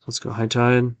 Let's go High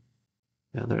Tide.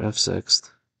 Yeah, they're F6.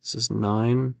 This is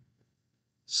 9.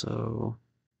 So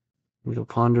we go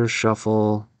Ponder,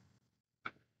 Shuffle.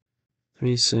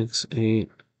 3, 6,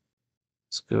 8.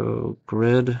 Let's go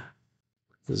Grid.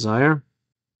 Desire.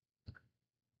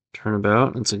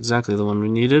 Turnabout. That's exactly the one we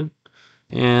needed.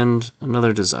 And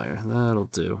another Desire. That'll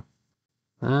do.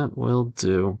 That will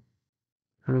do.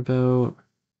 Turnabout.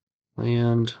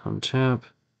 Land. Untap.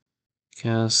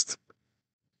 Cast.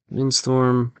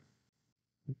 Windstorm.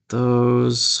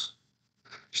 Those.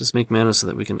 Just make mana so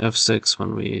that we can F6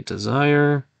 when we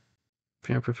desire.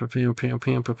 Here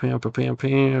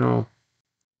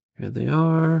they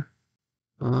are.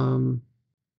 I'm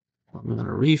gonna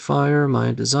refire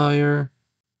my desire.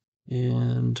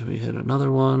 And we hit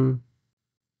another one.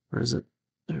 Where is it?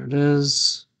 There it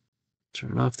is.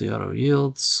 Turn off the auto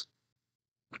yields.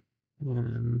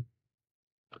 And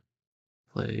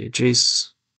Play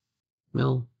Jace,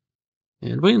 mill,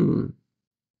 and win.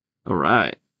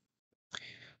 Alright.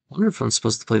 Wonder if I'm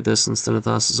supposed to play this instead of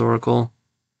Thassa's Oracle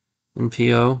in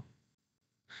PO.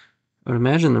 I would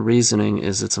imagine the reasoning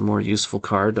is it's a more useful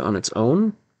card on its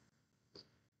own.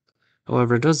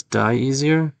 However, it does die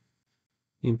easier.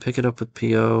 You can pick it up with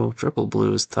PO. Triple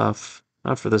blue is tough.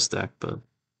 Not for this deck, but...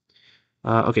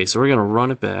 okay, so we're going to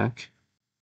run it back.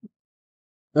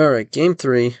 Alright, game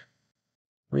 3.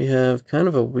 We have kind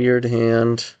of a weird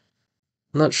hand.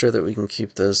 I'm not sure that we can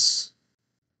keep this.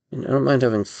 I don't mind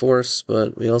having Force,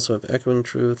 but we also have Echoing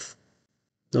Truth.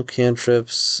 No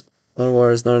cantrips.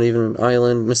 Lotawar is not even an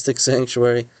island. Mystic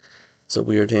Sanctuary. It's a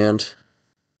weird hand.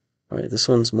 Alright, this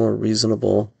one's more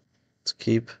reasonable to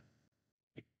keep.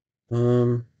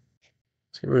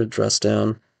 Let's get rid of Dress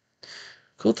Down.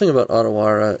 Cool thing about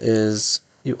Otawara is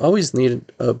you always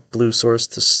need a blue source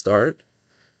to start.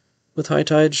 With High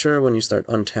Tide, sure, when you start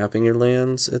untapping your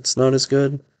lands, it's not as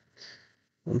good.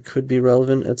 It could be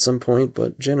relevant at some point,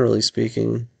 but generally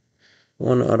speaking,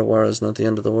 one Otawara is not the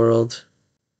end of the world.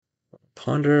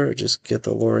 Ponder, or just get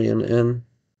the Lorien in.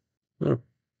 Oh,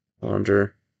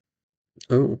 Ponder.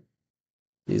 Oh,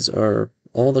 these are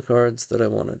all the cards that I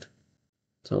wanted.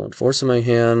 So I want Force in my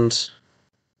hand.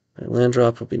 My land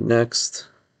drop will be next.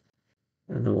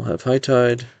 And then we'll have High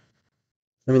Tide.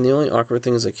 I mean, the only awkward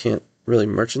thing is I can't really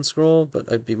Merchant Scroll,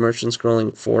 but I'd be Merchant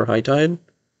Scrolling for High Tide.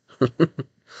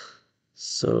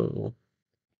 So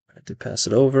I had to pass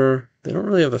it over. They don't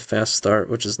really have a fast start,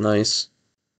 which is nice.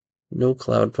 No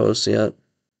Cloud Posts yet.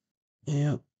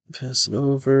 Yeah, pass it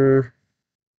over.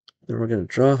 Then we're going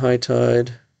to draw High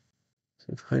Tide.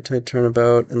 High Tide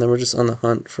Turnabout, and then we're just on the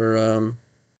hunt for,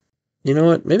 you know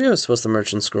what? Maybe I was supposed to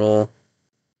Merchant Scroll,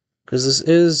 because this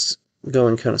is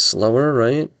going kind of slower,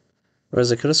 right?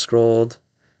 Whereas I could have scrolled,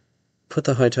 put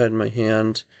the High Tide in my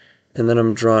hand, and then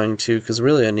I'm drawing two, because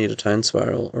really I need a Time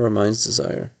Spiral or a Mind's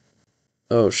Desire.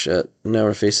 Oh shit, now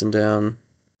we're facing down.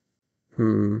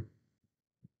 We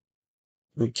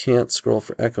can't scroll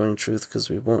for Echoing Truth because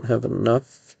we won't have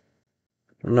enough.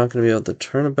 We're not going to be able to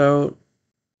Turnabout.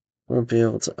 Won't be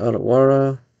able to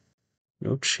Otawara.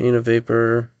 No Chain of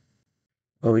Vapor.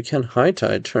 Oh, we can High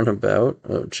Tide Turnabout.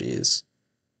 Oh, jeez.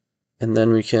 And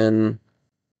then we can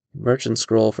Merchant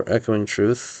Scroll for Echoing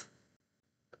Truth.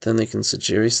 But then they can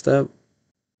Sajiri Step.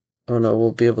 Oh no,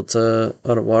 we'll be able to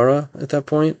Otawara at that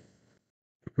point.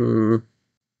 High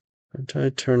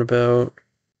Tide Turnabout.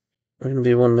 We're going to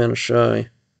be 1 mana shy.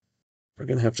 We're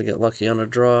going to have to get lucky on a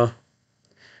draw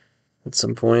at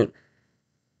some point.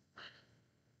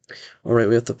 Alright,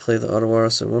 we have to play the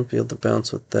Otawara, so I won't be able to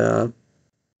bounce with that.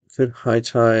 Could High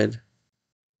Tide.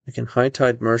 I can High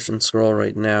Tide Merchant Scroll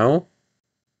right now.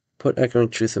 Put Echoing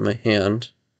Truth in my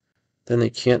hand. Then they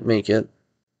can't make it.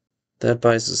 That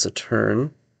buys us a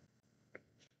turn.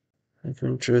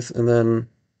 Echoing Truth, and then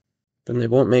they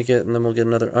won't make it, and then we'll get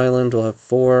another island. We'll have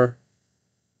 4.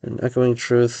 And Echoing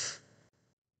Truth.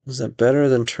 Is that better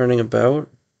than turning about?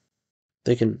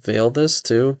 They can veil this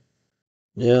too.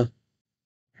 Yeah.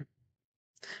 You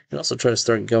can also try to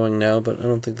start going now, but I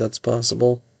don't think that's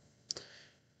possible.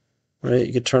 Right,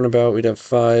 you could turn about, we'd have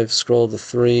 5, scroll to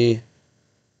 3.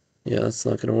 Yeah, that's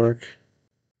not going to work.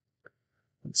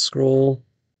 Let's scroll.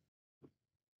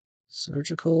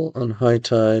 Surgical on High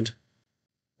Tide.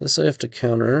 This I have to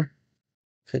counter.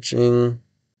 Pitching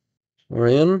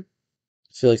Orion.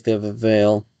 I feel like they have a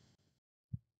veil.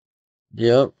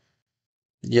 Yep.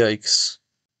 Yikes.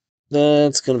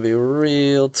 That's going to be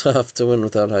real tough to win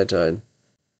without High Tide.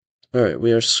 Alright,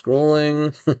 we are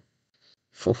scrolling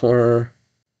for...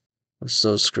 We're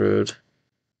so screwed.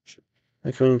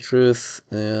 Echoing Truth,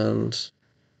 and...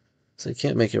 So I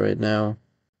can't make it right now.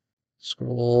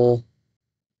 Scroll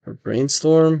for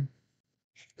Brainstorm.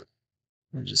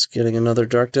 I'm just getting another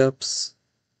Dark Depths.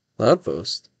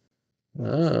 Cloudpost.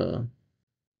 Ah.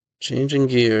 Changing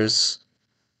gears.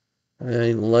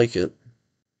 I like it.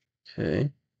 Okay.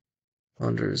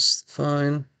 Ponder's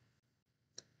fine.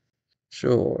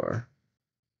 Sure.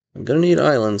 I'm gonna need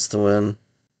islands to win.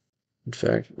 In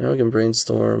fact, now we can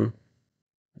Brainstorm.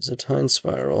 There's a Time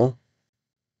Spiral.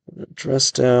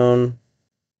 Dress Down.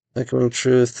 Echoing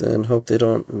Truth, and hope they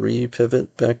don't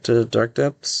re-pivot back to Dark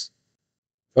Depths.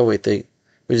 Oh wait,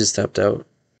 we just tapped out.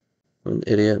 I'm an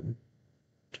idiot.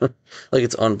 Like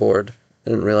it's on board. I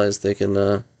didn't realize they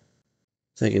can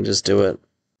just do it.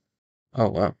 Oh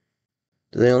wow.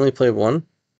 Do they only play 1?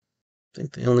 I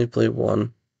think they only play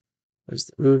 1. There's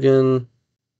the Ugin.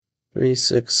 3,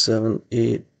 6, 7,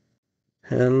 8,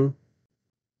 10.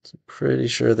 So pretty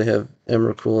sure they have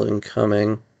Emrakul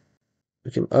incoming.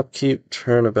 We can upkeep,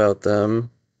 turn about them.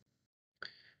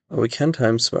 Oh, we can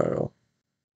Time Spiral.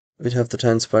 we'd have the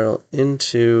Time Spiral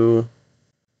into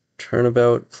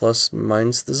Turnabout plus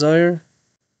Mind's Desire.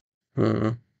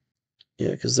 Yeah,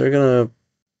 because they're gonna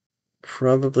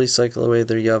probably cycle away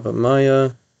their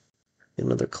Yavimaya,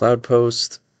 another Cloud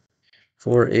Post,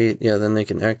 4-8. Yeah, then they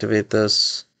can activate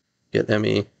this, get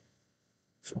Emmy.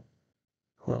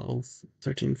 12,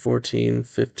 13, 14,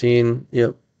 15.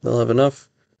 Yep, they'll have enough.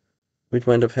 We'd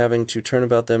wind up having to turn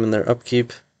about them in their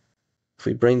upkeep. If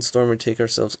we brainstorm, we take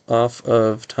ourselves off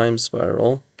of Time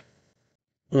Spiral.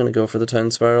 I'm going to go for the Time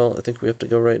Spiral. I think we have to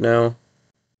go right now.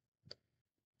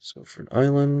 Let's go for an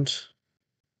island.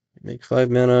 Make 5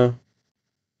 mana.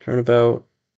 Turnabout.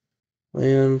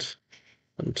 Land.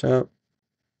 Untap.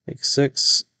 Make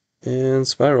 6. And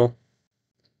Spiral.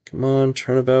 Come on,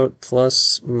 Turnabout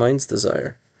plus Mind's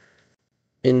Desire.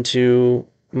 Into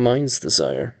Mind's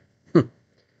Desire.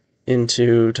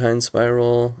 Into Time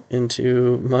Spiral.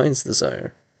 Into Mind's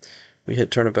Desire. We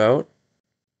hit Turnabout.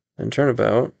 And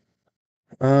Turnabout.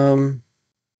 So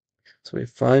we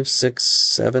have 5, 6,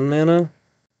 7 mana.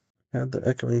 Add the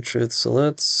Echoing Truth, so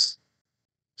let's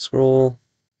scroll.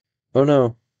 Oh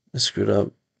no, I screwed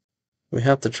up. We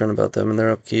have to turn about them in their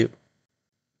upkeep.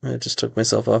 I just took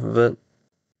myself off of it.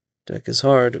 Deck is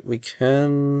hard. We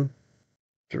can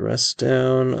dress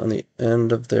down on the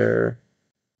end of their.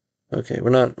 Okay, we're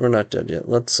not dead yet.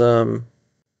 Let's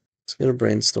get a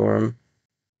brainstorm.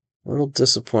 A little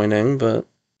disappointing, but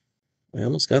we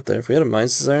almost got there. If we had a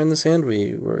Mind's Desire in this hand,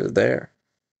 we were there.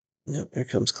 Yep, here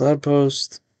comes Cloud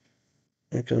Post.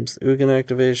 Here comes the Ugin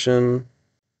activation.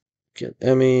 Get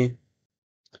Emmy.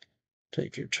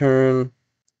 Take your turn.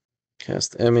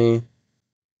 Cast Emmy.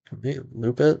 Can we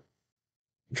loop it?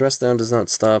 Dress down does not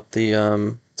stop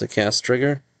the cast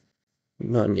trigger.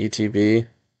 Not an ETB.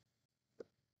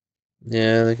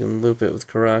 Yeah, they can loop it with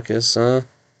Caracas, huh?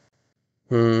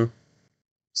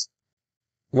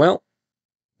 Well,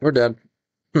 we're dead.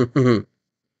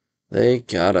 They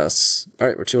got us.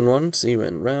 Alright, we're 2-1. See you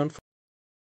in round 4.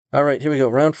 Alright, here we go.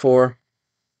 Round 4.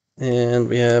 And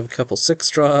we have a couple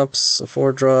 6-drops, a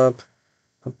 4-drop,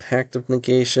 a Pact of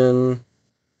Negation,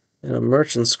 and a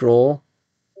Merchant Scroll.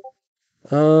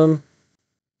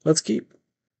 Let's keep.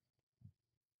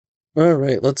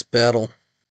 Alright, let's battle.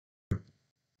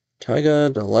 Taiga,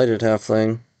 Delighted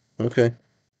Halfling. Okay.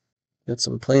 Got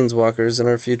some Planeswalkers in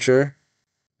our future.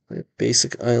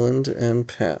 Basic Island and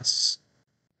pass.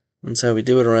 That's how we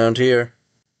do it around here.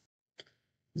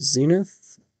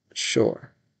 Zenith?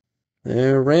 Sure.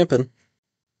 They're ramping.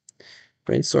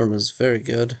 Brainstorm is very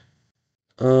good.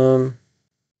 Turnabout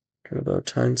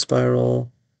Time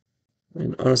Spiral. I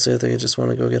mean, honestly, I think I just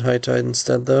want to go get High Tide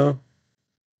instead, though.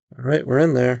 Alright, we're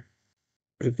in there.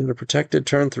 We've got a protected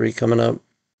turn 3 coming up.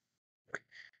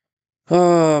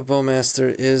 Oh,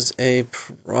 Bowmaster is a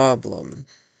problem.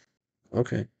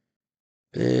 Okay.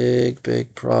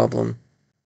 Big problem.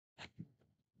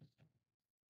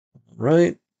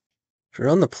 Right. If you're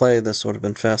on the play, this would have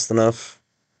been fast enough.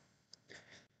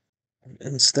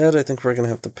 Instead, I think we're going to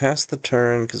have to pass the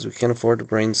turn because we can't afford to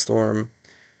brainstorm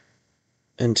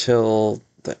until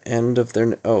the end of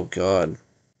their... Oh, God.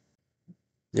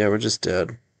 Yeah, we're just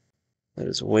dead. That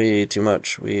is way too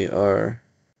much. We are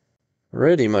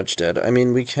pretty much dead. I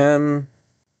mean, we can...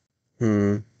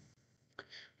 4,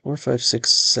 5,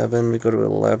 6, 7. We go to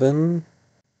 11.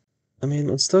 I mean,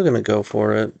 I'm still going to go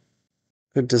for it.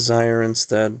 Could Desire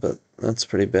instead, but that's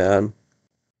pretty bad.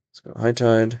 Let's go High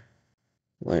Tide.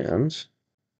 Land.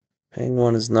 Paying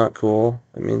 1 is not cool.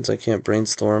 It means I can't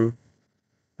brainstorm.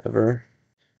 Ever.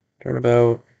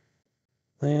 Turnabout.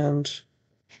 Land.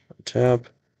 Tap.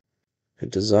 Hit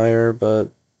Desire, but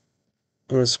I'm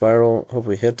going to Spiral. Hope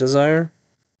we hit Desire.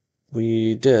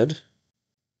 We did.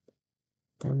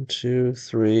 1, 2,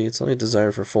 3. It's only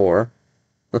Desire for 4.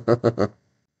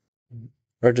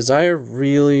 Our Desire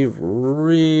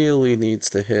really needs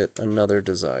to hit another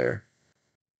Desire.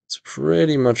 It's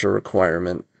pretty much a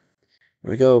requirement.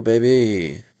 Here we go,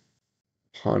 baby.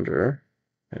 Ponder.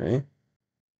 Okay.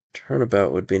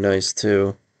 Turnabout would be nice,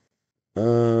 too.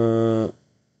 Not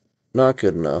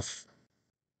good enough.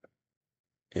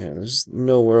 Yeah, there's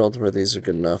no world where these are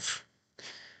good enough.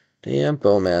 Damn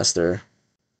Bowmaster.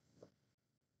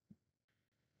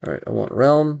 Alright, I want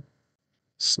Realm.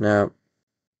 Snap.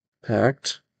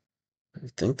 Pact. I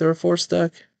think they're a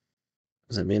 4-stack.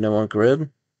 Does that mean I want Grid?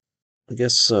 I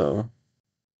guess so.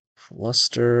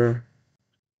 Fluster.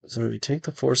 So if we take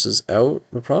the forces out,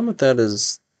 the problem with that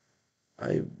is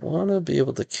I want to be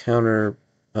able to counter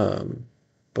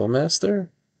Bowmaster,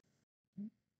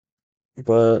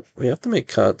 but we have to make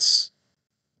cuts,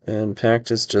 and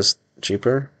Pact is just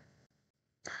cheaper.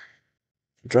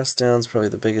 Dress down's probably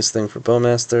the biggest thing for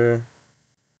Bowmaster.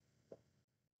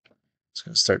 Just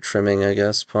gonna start trimming, I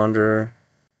guess. Ponder.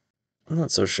 I'm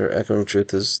not so sure Echoing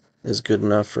Truth is good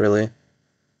enough, really. I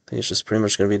think it's just pretty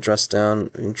much gonna be dressed down.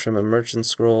 We can trim a Merchant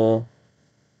Scroll.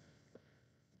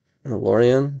 And a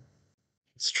Lorien.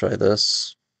 Let's try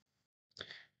this.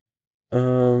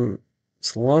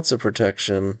 It's lots of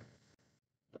protection.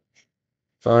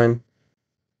 Fine.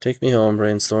 Take me home,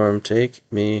 Brainstorm. Take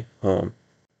me home.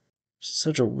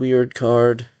 Such a weird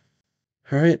card.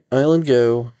 Alright, Island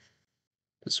go.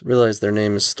 Just realized their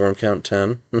name is Storm Count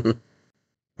 10.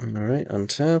 Alright,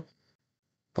 untap.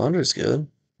 Ponder's good.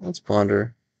 Let's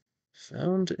ponder.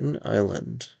 Found an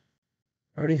island.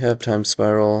 Already have Time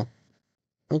Spiral.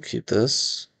 I'll keep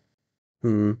this.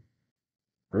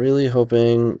 Really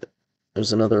hoping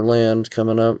there's another land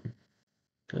coming up.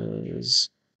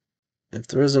 Because if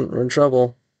there isn't, we're in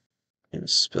trouble.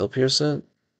 Spell Pierce it.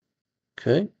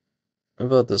 Okay. How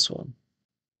about this one?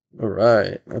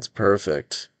 Alright, that's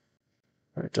perfect.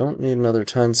 I don't need another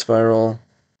Time Spiral.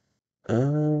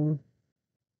 Realm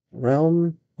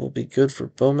will be good for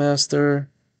Bowmaster.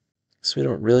 So we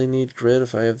don't really need Grid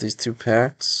if I have these two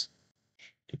packs.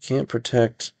 You can't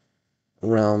protect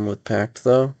Realm with Pact,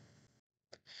 though.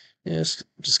 Yeah,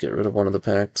 just get rid of one of the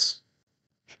packs.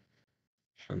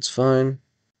 That's fine.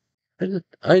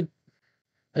 I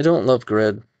don't love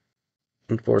Grid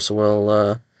in Force of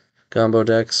Will combo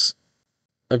decks.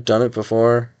 I've done it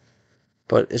before,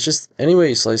 but it's just, any way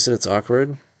you slice it, it's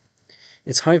awkward.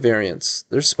 It's high variance.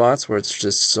 There's spots where it's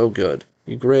just so good.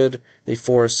 You grid, they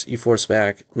force, you force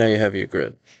back, now you have your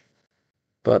grid.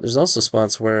 But there's also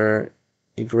spots where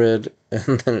you grid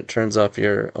and then it turns off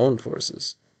your own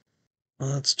forces.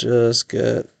 Let's just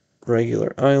get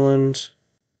regular island.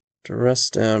 Duress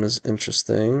down is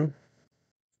interesting.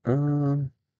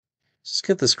 Just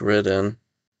get this grid in.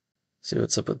 See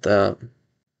what's up with that.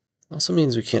 Also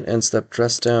means we can't end step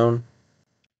dress down.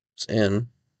 It's in.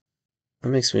 That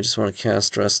makes me just want to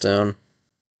cast dress down.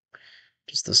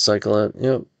 Just to cycle it.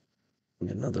 Yep.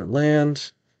 Get another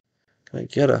land. Can I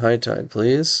get a high tide,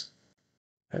 please?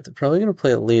 Alright, they're probably going to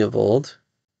play a Ewaldh.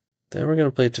 Then we're going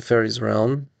to play Teferi's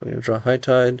Realm. We're going to draw high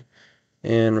tide,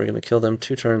 and we're going to kill them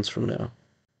 2 turns from now.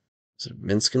 Is it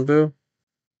Minskenboo?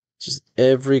 Just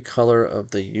every color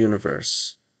of the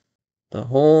universe. The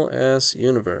whole ass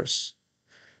universe.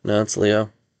 No, it's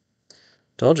Leo.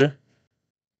 Told you.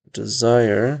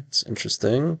 Desire. It's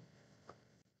interesting.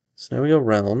 So now we go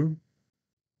Realm.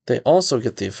 They also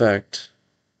get the effect,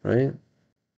 right?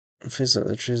 Face up,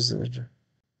 they choose the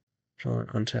draw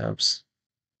untaps.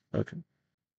 Okay.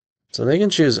 So they can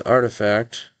choose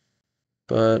Artifact,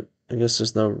 but I guess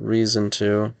there's no reason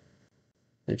to.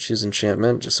 They choose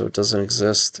Enchantment just so it doesn't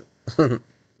exist on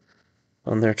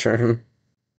their turn.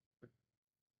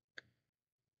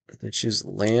 If they choose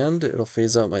Land, it'll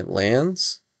phase out my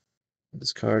lands.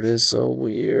 This card is so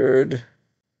weird.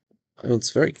 I mean,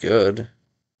 it's very good.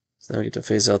 So now we get to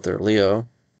phase out their Leo.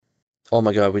 Oh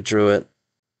my god, we drew it.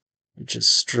 We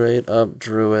just straight up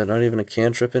drew it. Not even a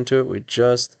cantrip into it. We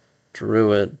just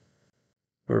drew it.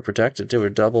 We're protected too. We're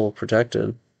double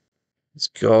protected. Let's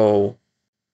go.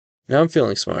 Now I'm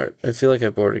feeling smart. I feel like I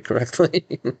boarded correctly.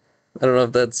 I don't know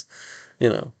if that's,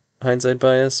 hindsight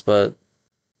bias, but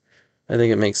I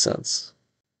think it makes sense.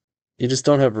 You just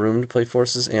don't have room to play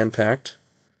Forces and Pact.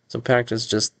 So Pact is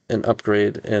just an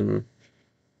upgrade in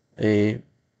a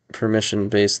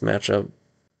permission-based matchup.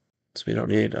 So we don't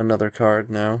need another card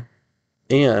now.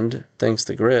 And, thanks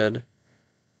to Grid,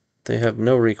 they have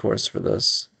no recourse for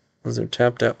this. Because they're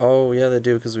tapped out. Oh, yeah, they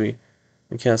do, because we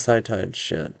cast High Tide.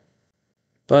 Shit.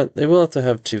 But they will have to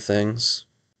have 2 things.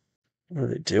 What are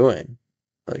they doing?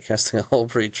 Like casting a Hull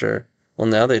Breacher. Well,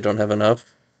 now they don't have enough.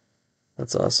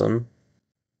 That's awesome.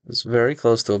 It's very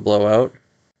close to a blowout.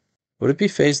 Would it be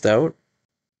phased out?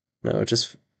 No, it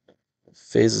just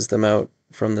phases them out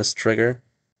from this trigger.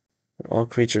 All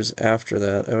creatures after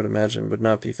that, I would imagine, would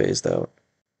not be phased out.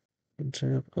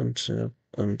 Untap, untap,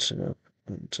 untap,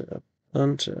 untap,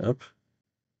 untap.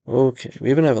 Okay, we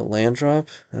even have a land drop.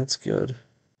 That's good.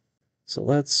 So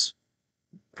let's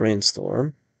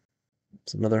brainstorm.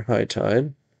 It's another high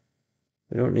tide.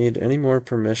 We don't need any more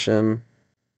permission.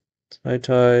 It's high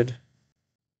tide.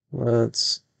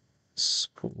 Let's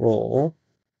scroll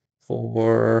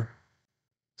for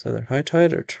it's either high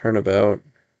tide or turnabout.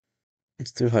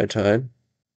 Let's do high tide.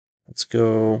 Let's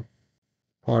go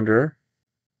ponder.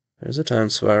 There's a time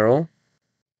spiral.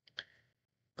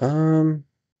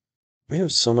 We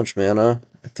have so much mana.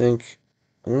 I think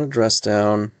I'm gonna dress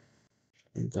down.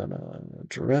 I'm gonna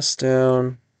dress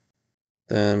down.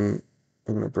 Then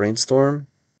I'm gonna brainstorm.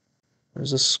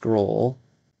 There's a scroll.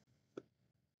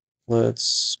 Let's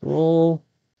scroll.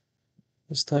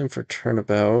 It's time for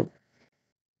turnabout.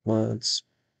 Let's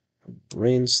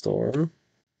Rainstorm.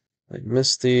 Like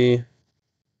Misty.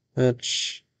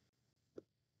 Fetch.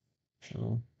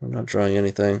 Oh, I'm not drawing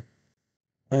anything.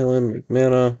 Island,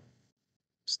 mana.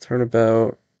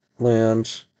 Turnabout.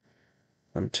 Land.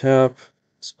 Untap.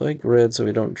 Spike red so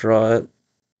we don't draw it.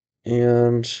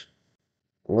 And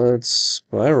let's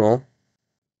spiral.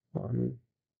 1,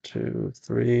 2,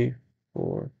 3,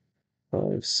 4,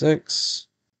 5, 6.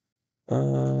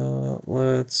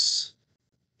 Let's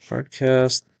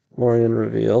hardcast Lorien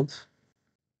Revealed.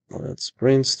 Let's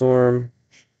brainstorm.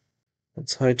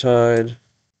 Let's high tide.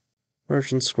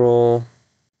 Merchant scroll.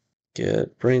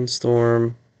 Get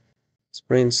brainstorm. Let's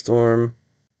brainstorm.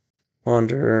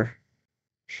 Ponder.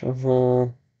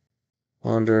 Shuffle.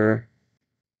 Ponder.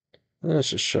 Let's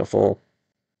just shuffle.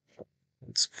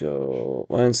 Let's go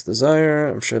Lion's Desire.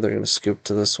 I'm sure they're going to scoop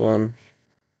to this one.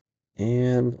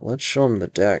 And let's show them the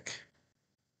deck.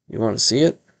 You want to see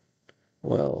it?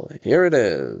 Well, here it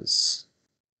is.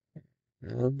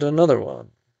 And another one.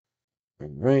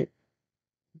 Alright.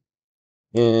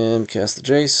 And cast the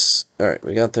Jace. Alright,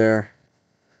 we got there.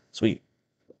 Sweet.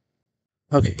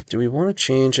 Okay, do we want to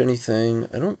change anything?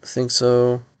 I don't think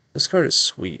so. This card is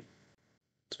sweet.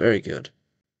 It's very good.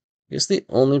 I guess the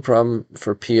only problem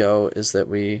for PO is that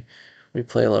we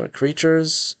play a lot of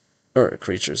creatures,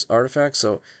 artifacts,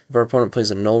 so if our opponent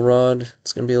plays a Null Rod,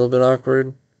 it's going to be a little bit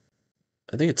awkward.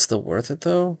 I think it's still worth it,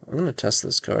 though. I'm going to test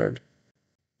this card.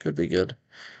 Could be good.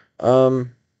 Yeah,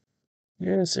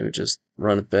 so we just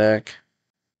run it back.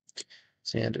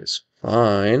 Sand is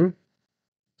fine.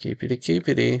 Keepity,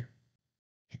 keepity.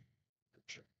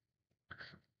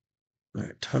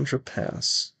 Alright, Tundra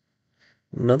Pass.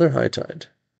 Another High Tide.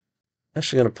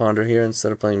 Actually gonna ponder here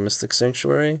instead of playing Mystic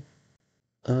Sanctuary.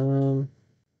 On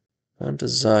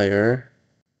Desire.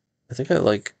 I think I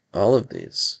like all of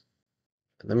these.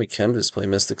 And then we can just play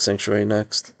Mystic Sanctuary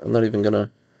next. I'm not even gonna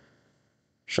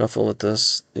shuffle with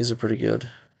this. These are pretty good.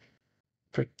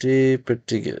 Pretty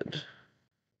good.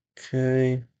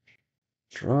 Okay.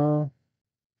 Draw.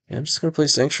 Yeah, I'm just gonna play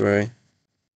Sanctuary.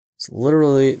 It's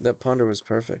literally, that ponder was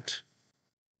perfect.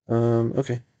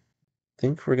 Okay. I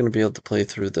think we're gonna be able to play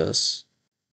through this.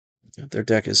 Their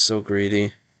deck is so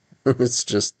greedy. It's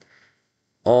just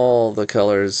all the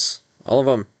colors. All of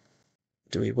them.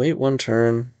 Do we wait one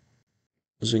turn?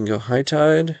 So we can go High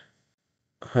Tide,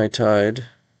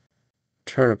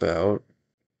 Turnabout.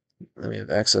 Then we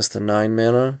have access to 9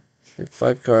 mana. We have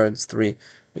 5 cards, 3.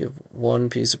 We have 1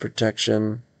 piece of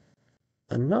protection.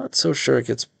 I'm not so sure it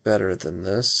gets better than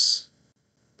this.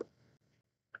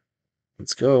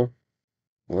 Let's go.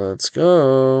 Let's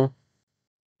go.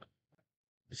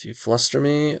 If you fluster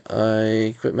me,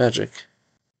 I quit Magic.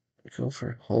 Go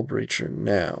for Hull Breacher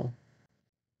now.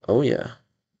 Oh yeah.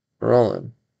 We're all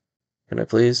in. Can I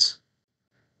please?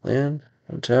 Land?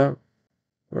 Untap?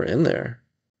 We're in there.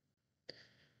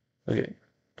 Okay.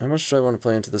 How much do I want to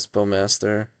play into this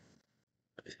Bowmaster?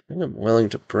 I think I'm willing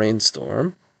to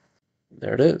brainstorm.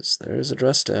 There it is. There's a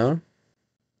dress down.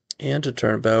 And a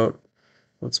turnabout.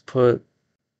 Let's put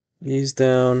these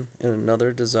down and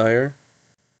another desire.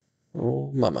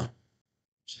 Oh, mama.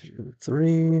 2,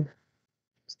 3.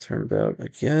 Let's turnabout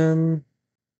again.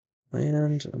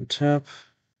 Land, untap.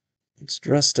 Let's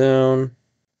dress down.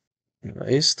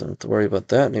 Nice. Don't have to worry about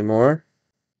that anymore.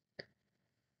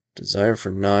 Desire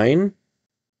for 9.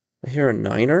 I hear a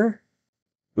 9er?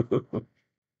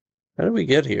 How did we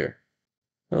get here?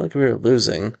 I felt like we were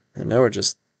losing, and now we're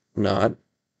just not.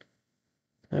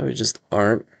 Now we just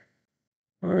aren't.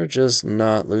 We're just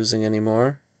not losing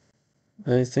anymore.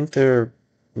 I think they're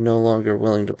no longer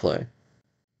willing to play.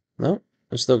 No,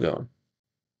 they're still going.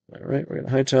 Alright, we're gonna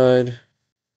High Tide.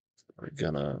 We're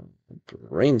gonna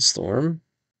Brainstorm.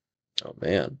 Oh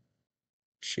man.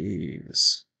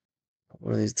 Jeez.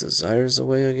 One of these desires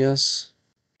away, I guess.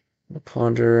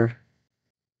 Ponder.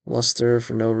 Luster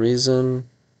for no reason.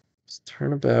 Let's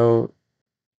turnabout.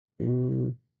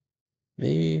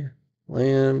 Maybe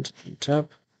land,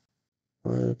 tap.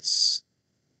 Let's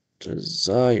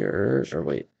desire, or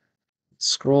wait,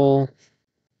 scroll.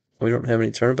 We don't have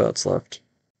any turnabouts left.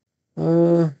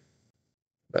 Whatever.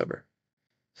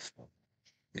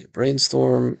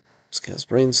 Brainstorm. Let's cast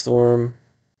Brainstorm.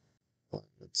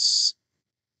 Let's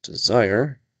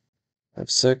desire.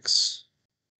 Have 6.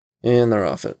 And they're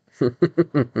off it.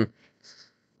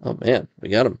 Oh man, we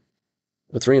got him.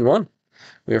 We're 3-1.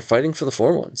 We are fighting for the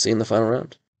 4-1. See you in the final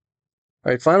round.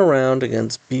 Alright, final round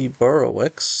against B.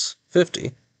 Borowicks,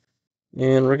 50.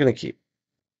 And we're going to keep.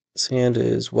 This hand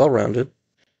is well-rounded.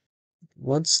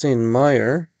 Bloodstained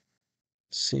Mire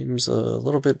seems a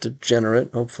little bit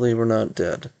degenerate. Hopefully we're not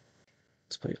dead.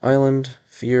 Let's play Island,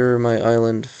 Fear my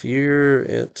island. Fear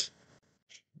it.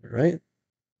 Right?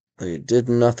 They did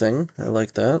nothing. I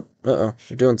like that. Uh-oh,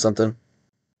 you're doing something.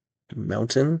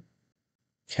 Mountain?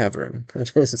 Cavern.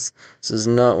 This is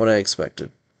not what I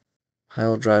expected.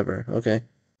 Pile driver. Okay.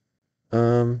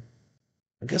 I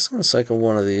guess I'm gonna cycle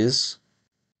one of these.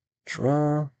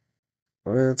 Draw.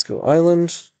 Let's go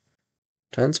island.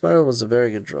 Time Spiral was a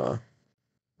very good draw.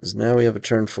 Because now we have a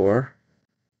turn 4.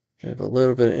 We have a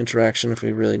little bit of interaction if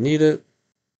we really need it.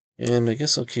 And I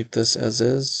guess I'll keep this as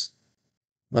is.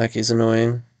 Lackey's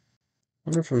annoying. I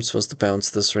wonder if I'm supposed to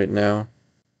bounce this right now.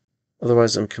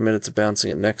 Otherwise I'm committed to bouncing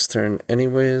it next turn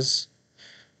anyways.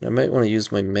 And I might want to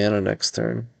use my mana next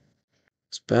turn.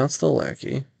 Let's bounce the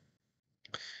Lackey.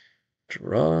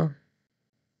 Draw.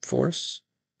 Force.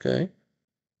 Okay.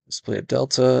 Let's play a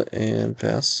Delta and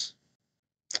pass.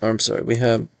 Oh, I'm sorry, we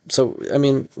have... So, I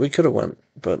mean, we could have went,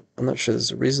 but I'm not sure there's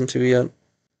a reason to yet.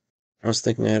 I was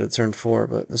thinking I had a turn 4,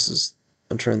 but this is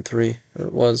a turn 3, or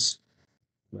it was.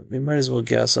 But we might as well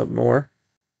gas up more.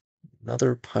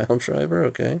 Another pile driver,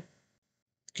 okay.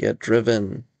 Get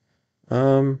driven.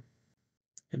 And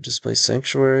just play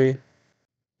Sanctuary.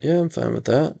 Yeah, I'm fine with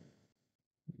that.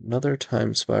 Another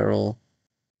Time Spiral.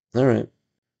 Alright.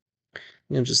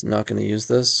 I'm just not going to use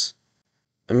this.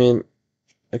 I mean,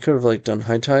 I could have, like, done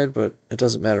High Tide, but it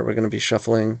doesn't matter. We're going to be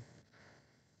shuffling.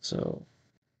 So,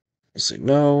 we'll say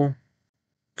no.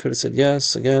 Could have said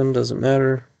yes. Again, doesn't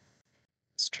matter.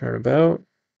 Let's turn about.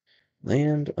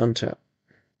 Land, untap.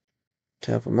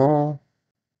 Tap them all.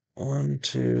 1,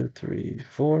 2, 3,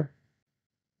 4.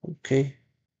 Okay.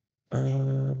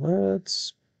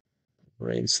 Let's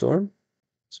Rainstorm.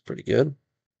 It's pretty good.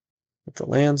 Put the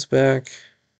lands back.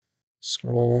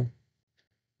 Scroll.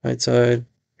 High Tide.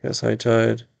 Guess High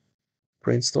Tide.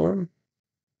 Brainstorm.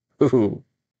 Ooh.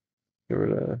 Get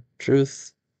rid of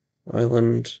Truth.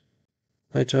 Island.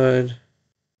 High Tide.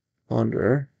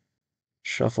 Ponder.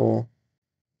 Shuffle.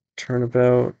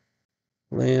 Turnabout.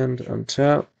 Land.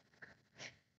 Untap.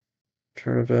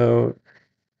 Turnabout.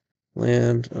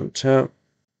 Land. Untap.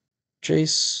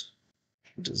 Jace.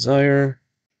 Desire.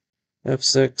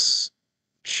 F6.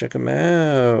 Check him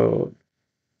out.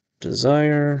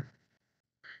 Desire.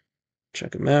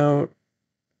 Check him out.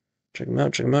 Check him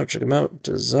out, check him out, check him out.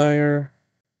 Desire.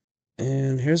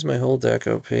 And here's my whole deck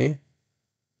OP.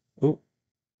 Ooh.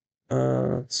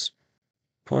 Let's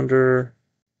ponder.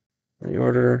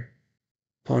 Reorder.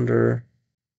 Ponder.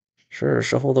 Sure,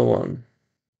 shuffle the 1.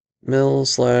 Mill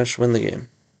 / win the game.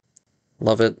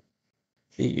 Love it.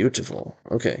 Beautiful.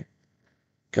 Okay.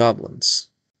 Goblins.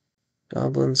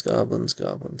 Goblins, goblins,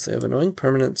 goblins. They have annoying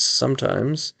permanents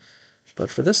sometimes, but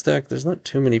for this deck, there's not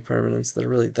too many permanents that are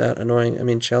really that annoying. I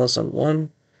mean, Chalice on 1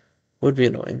 would be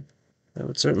annoying. That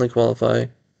would certainly qualify.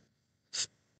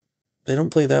 They don't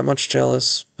play that much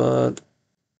Chalice, but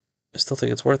I still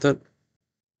think it's worth it.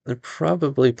 They're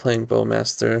probably playing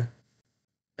Bowmaster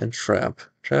and Trap.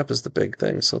 Trap is the big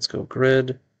thing, so let's go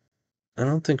Grid. I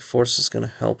don't think Force is going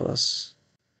to help us.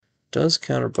 Does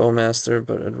counter Bowmaster,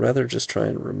 but I'd rather just try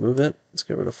and remove it. Let's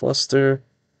get rid of Fluster.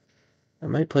 I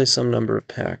might play some number of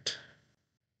Pact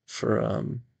for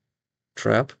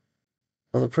Trap.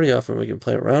 Although pretty often we can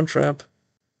play around Trap.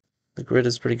 The Grid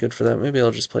is pretty good for that. Maybe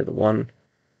I'll just play the 1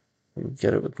 and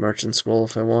get it with Merchant Scroll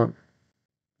if I want.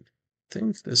 I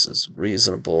think this is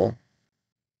reasonable.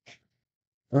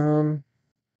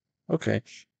 Okay.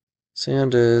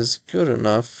 Sand is good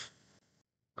enough.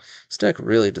 This deck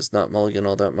really does not mulligan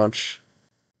all that much.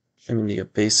 I mean, you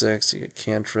get basics, you get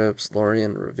cantrips,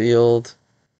 Lorien revealed.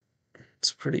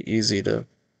 It's pretty easy to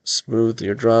smooth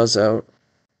your draws out.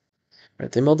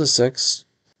 Alright, they mulled a 6.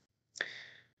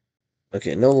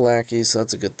 Okay, no lackey, so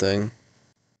that's a good thing.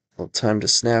 A little time to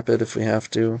snap it if we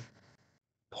have to.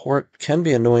 Port can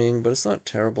be annoying, but it's not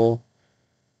terrible.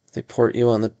 If they port you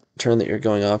on the turn that you're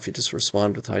going off, you just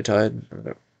respond with High Tide, and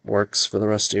it works for the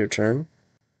rest of your turn.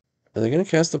 Are they going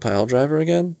to cast the Pile Driver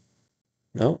again?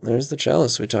 No, there's the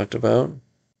Chalice we talked about.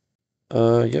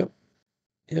 Yep.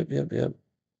 Yep.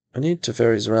 I need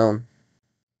Teferi's Realm.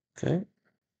 Okay.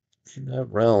 In that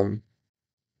realm.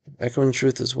 Echoing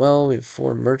Truth as well. We have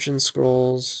 4 Merchant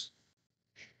Scrolls.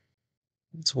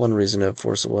 That's one reason to have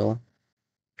Force of Will.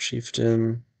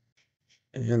 Chieftain.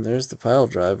 And there's the Pile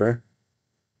Driver.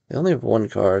 They only have 1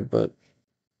 card, but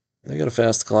they got a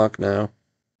fast clock now.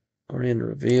 Lorien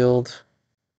revealed.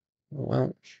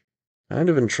 Well, kind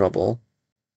of in trouble.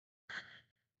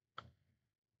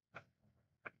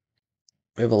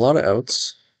 We have a lot of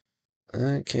outs.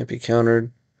 That can't be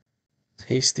countered.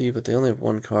 Hasty, but they only have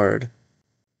 1 card.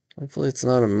 Hopefully it's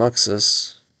not a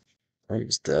Muxus. Oh,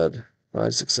 he's dead.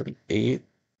 5, 6, 7, 8,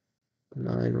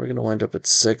 9. We're going to wind up at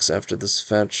 6 after this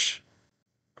fetch.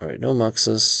 Alright, no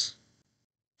Muxus.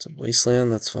 It's a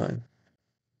wasteland, that's fine.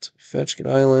 So fetch, get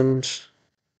island.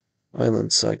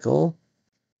 Island cycle.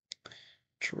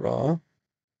 Draw.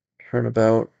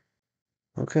 Turnabout.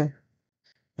 Okay.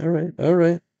 Alright,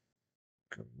 alright.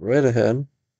 Go right ahead.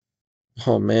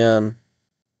 Oh man.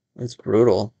 It's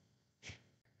brutal.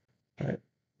 Alright.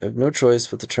 I have no choice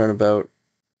but to turnabout.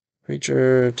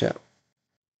 Creature, tap.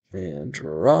 And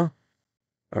draw.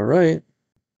 Alright.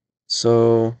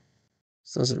 So,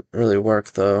 this doesn't really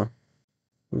work though.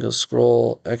 We can go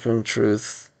scroll, echoing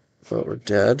truth, but we're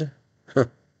dead.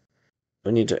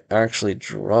 We need to actually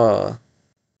draw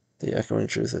the echoing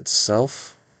truth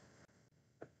itself.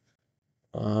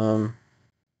 Hmm.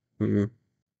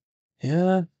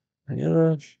 Yeah, I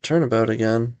gotta turnabout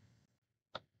again.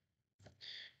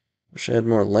 Wish I had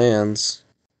more lands.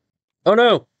 Oh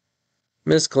no!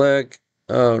 Misclick.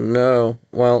 Oh no.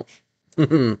 Well,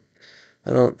 I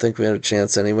don't think we had a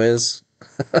chance anyways.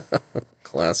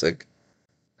 Classic.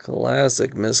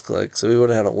 Classic misclick. So we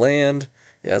would have had a land.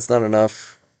 Yeah, it's not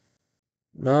enough.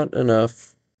 Not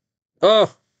enough.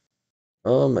 Oh!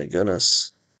 Oh my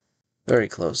goodness. Very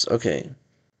close. Okay.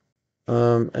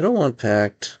 I don't want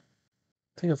Pact.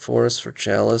 I think a Forest for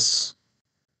Chalice.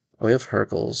 Oh, we have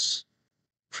Hercules.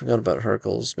 Forgot about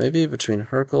Hercules. Maybe between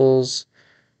Hercules,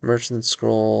 Merchant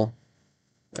Scroll,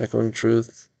 Echoing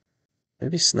Truth.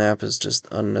 Maybe Snap is just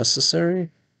unnecessary?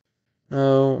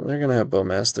 No, they're gonna have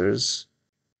Bowmasters.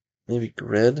 Maybe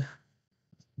Grid?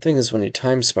 The thing is, when you you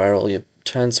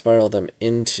time spiral them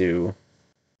into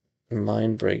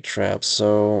Mind Break traps,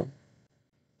 so...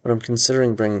 But I'm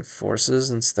considering bringing Forces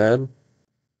instead,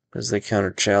 because they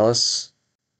counter Chalice.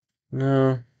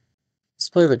 No, let's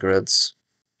play the Grids.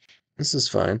 This is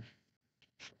fine.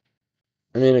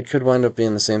 I mean, it could wind up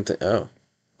being the same thing. Oh.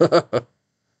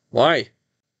 Why?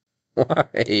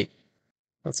 Why?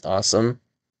 That's awesome.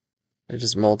 They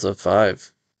just mulled to 5.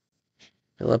 It'd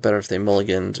be a lot better if they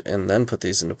mulliganed and then put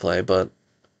these into play, but,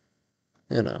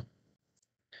 you know.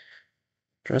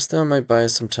 Dress down might buy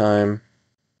us some time.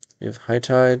 We have High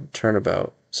Tide,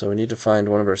 Turnabout. So we need to find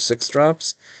one of our 6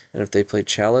 drops, and if they play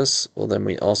Chalice, well then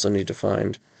we also need to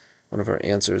find one of our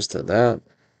answers to that.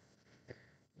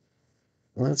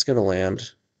 Let's get a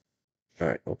land.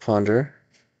 Alright, we'll ponder.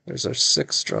 There's our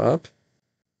 6 drop.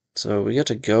 So we get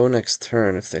to go next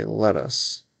turn if they let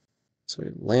us. So he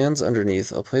lands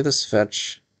underneath. I'll play this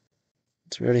fetch.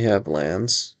 So we already have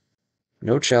lands.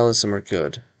 No Chalice and we're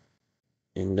good.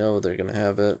 You know they're going to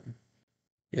have it.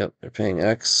 Yep, they're paying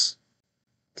X.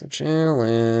 The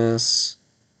Chalice.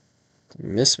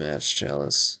 Mismatch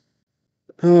Chalice.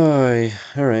 Oh,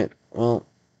 alright. Well,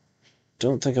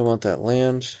 don't think I want that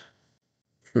land.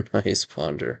 Nice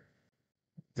Ponder.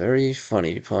 Very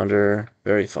funny, Ponder.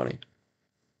 Very funny.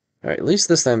 Alright, at least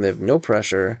this time they have no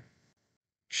pressure.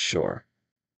 Sure.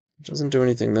 Doesn't do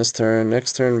anything this turn.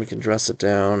 Next turn we can dress it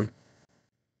down.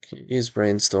 Can use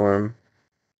Brainstorm.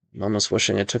 I'm almost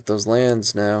wishing I took those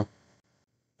lands now.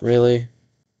 Really?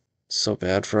 So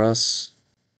bad for us.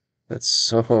 That's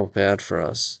so bad for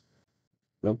us.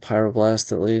 No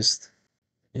Pyroblast at least.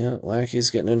 Yeah, Lackey's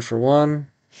getting in for 1.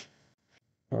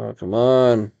 Oh, come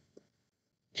on.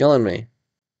 Killing me.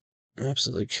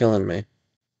 Absolutely killing me.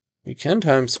 We can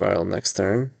time spiral next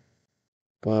turn,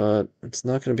 but it's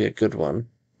not going to be a good one.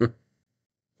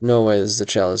 No way this is the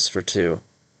Chalice for 2.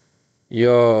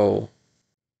 Yo.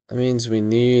 That means we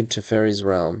need Teferi's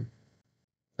Realm.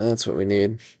 That's what we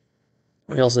need.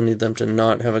 We also need them to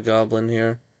not have a Goblin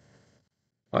here.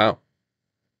 Wow.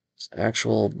 It's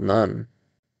actual none.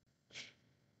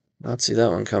 Not see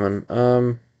that one coming.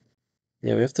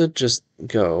 Yeah, we have to just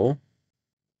go.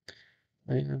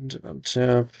 And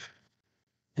untap.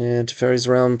 And Teferi's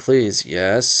Realm, please.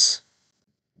 Yes.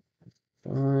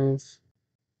 5.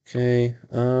 Okay,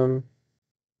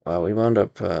 wow, we wound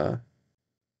up,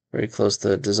 very close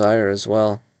to Desire as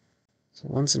well. So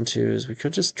 1s and 2s, we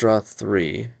could just draw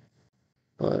 3.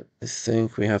 But I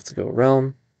think we have to go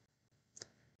Realm.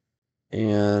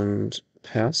 And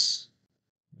pass.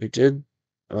 We did...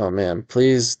 Oh man,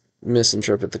 please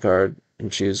misinterpret the card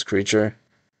and choose Creature.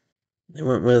 They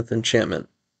went with Enchantment.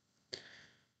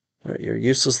 Alright, your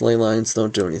useless ley lines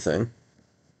don't do anything.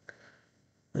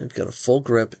 They've got a full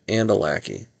grip and a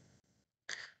lackey.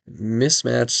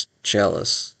 Mismatched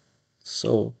Chalice.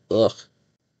 So, ugh.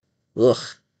 Ugh.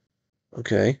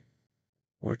 Okay.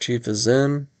 War Chief is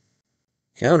in.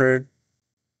 Countered.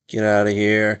 Get out of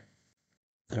here.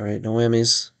 Alright, no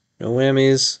whammies. No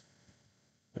whammies.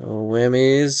 No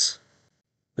whammies.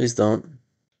 Please don't.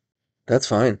 That's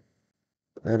fine.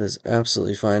 That is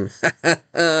absolutely fine.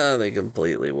 They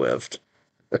completely whiffed.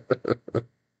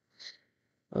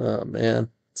 Oh man,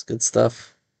 it's good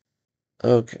stuff.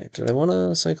 Okay, did I want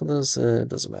to cycle this? It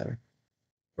doesn't matter.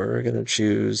 We're going to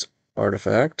choose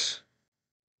Artifact.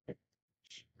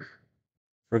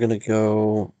 We're going to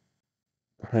go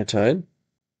High Tide.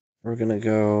 We're going to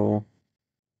go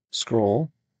Scroll.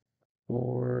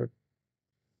 Or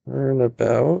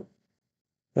Turnabout.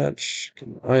 Fetch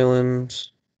Island.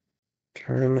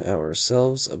 Turn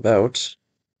ourselves about.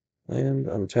 Land,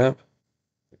 untap.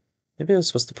 Maybe I was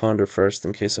supposed to ponder first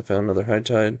in case I found another High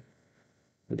Tide.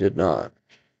 I did not.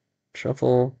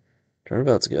 Shuffle.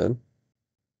 Turnabout's good.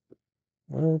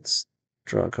 Let's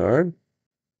draw a card.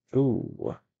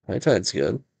 Ooh, High Tide's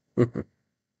good.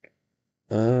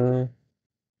 uh,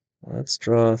 let's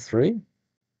draw 3.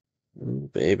 Ooh,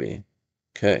 baby.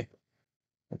 Okay.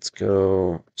 Let's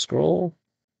go Scroll.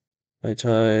 High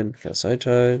Tide. Guess High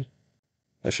Tide.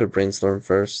 I should brainstorm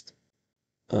first.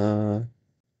 Well,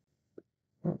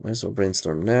 might as well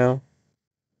brainstorm now.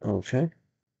 Okay.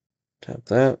 Tap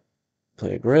that.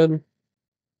 Play a grid.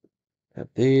 Tap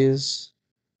these.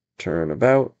 Turn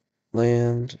about.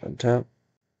 Land. Untap.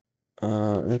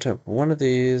 Untap one of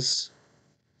these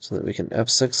so that we can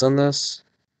F6 on this.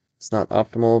 It's not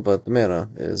optimal, but the mana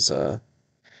is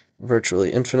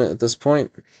virtually infinite at this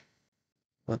point.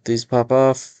 Let these pop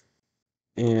off.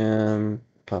 And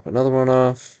pop another one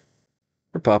off.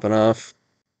 We're popping off.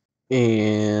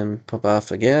 And pop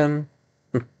off again.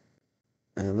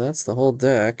 And that's the whole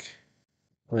deck.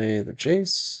 Play the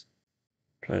Jace.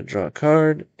 Try to draw a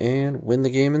card. And win the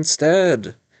game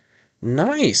instead.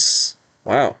 Nice!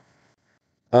 Wow.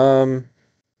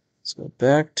 Let's go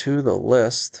back to the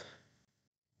list.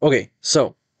 Okay,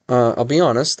 so, I'll be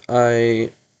honest,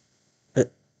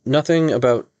 nothing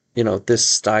about, this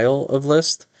style of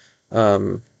list,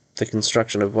 the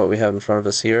construction of what we have in front of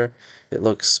us here, it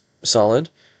looks solid,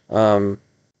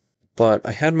 but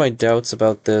I had my doubts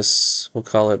about this, we'll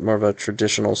call it more of a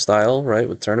traditional style, right,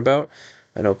 with Turnabout.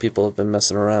 I know people have been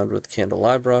messing around with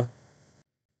Candelabra,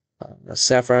 a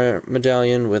Sapphire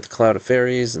Medallion with Cloud of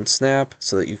Fairies and Snap,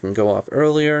 so that you can go off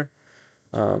earlier.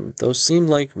 Those seem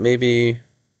like maybe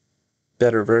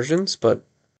better versions, but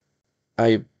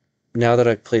now that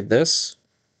I've played this,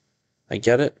 I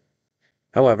get it.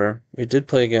 However, we did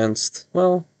play against,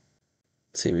 well,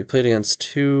 let's see, we played against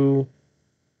 2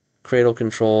 Cradle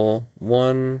Control,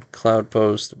 1 Cloud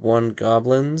Post, 1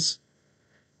 Goblins,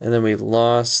 and then we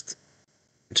lost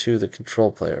to the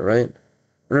Control player, right?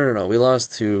 No, we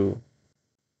lost to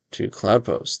Cloud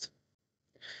Post.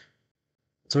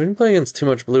 So we didn't play against too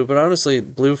much blue, but honestly,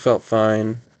 blue felt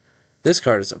fine. This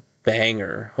card is a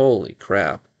banger. Holy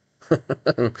crap.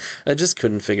 I just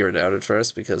couldn't figure it out at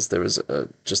first because there was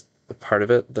just a part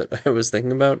of it that I was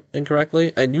thinking about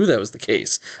incorrectly. I knew that was the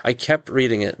case. I kept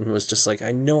reading it and was just like,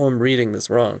 I know I'm reading this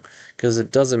wrong because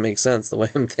it doesn't make sense the way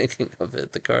I'm thinking of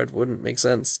it. The card wouldn't make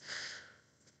sense.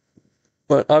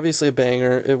 But obviously a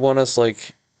banger. It won us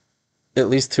like at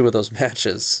least 2 of those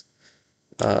matches.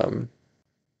 The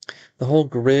whole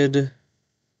grid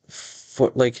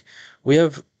for like we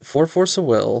have 4 Force of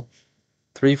Will,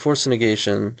 3 Force of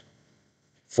Negation,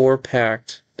 4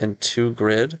 Pact, and 2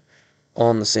 Grid, all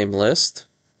on the same list.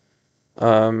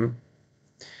 I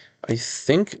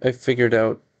think I figured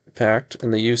out Pact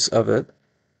and the use of it,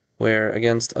 where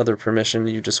against other permission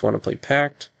you just want to play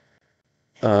Pact,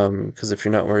 because if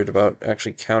you're not worried about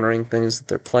actually countering things that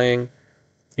they're playing,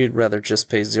 you'd rather just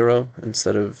pay 0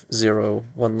 instead of 0,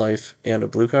 1 life, and a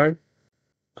blue card.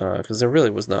 Because there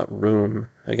really was not room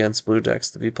against blue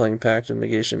decks to be playing Pact and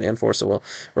Negation and Force of Will.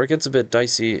 Where it gets a bit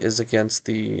dicey is against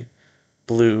the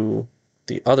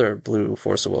other blue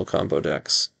Force of Will combo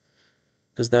decks.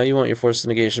 Because now you want your Force of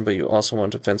Negation, but you also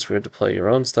want Defense Grid to play your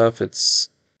own stuff. It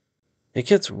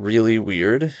gets really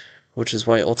weird, which is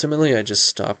why ultimately I just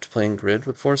stopped playing Grid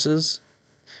with Forces.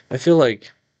 I feel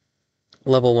like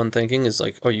level 1 thinking is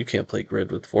like, oh, you can't play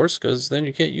Grid with Force, because then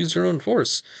you can't use your own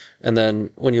Force. And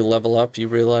then when you level up, you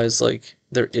realize, like,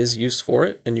 there is use for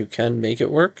it, and you can make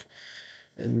it work.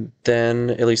 And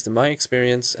then, at least in my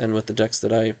experience, and with the decks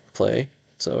that I play,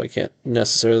 so I can't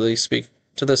necessarily speak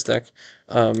to this deck,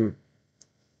 it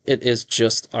is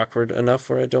just awkward enough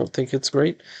where I don't think it's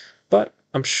great. But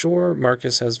I'm sure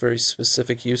Marcus has very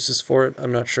specific uses for it.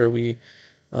 I'm not sure we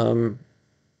kind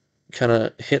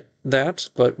of hit that,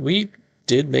 but we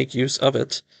did make use of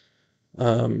it.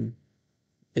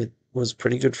 It was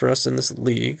pretty good for us in this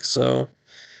league, so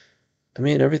I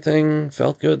mean, everything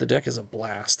felt good. The deck is a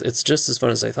blast. It's just as fun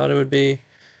as I thought it would be.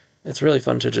 It's really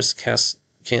fun to just cast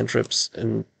cantrips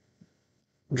and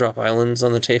drop islands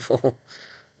on the table.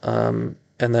 And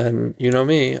then, you know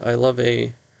me, I love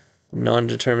a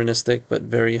non-deterministic but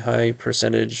very high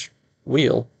percentage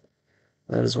wheel.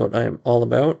 That is what I am all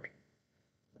about.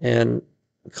 And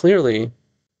clearly,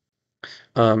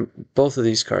 both of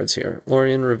these cards here,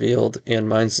 Lorien Revealed and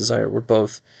Mind's Desire, were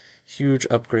both huge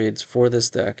upgrades for this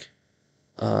deck.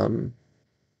 Does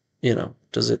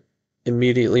it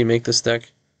immediately make this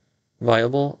deck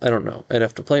viable? I don't know. I'd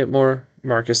have to play it more.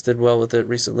 Marcus did well with it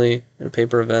recently in a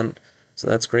paper event, so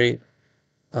that's great.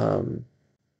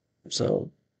 So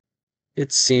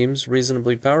it seems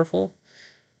reasonably powerful.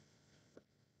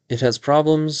 It has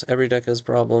problems. Every deck has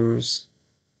problems.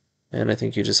 And I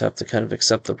think you just have to kind of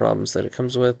accept the problems that it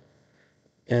comes with.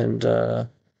 And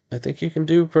I think you can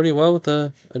do pretty well with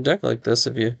a deck like this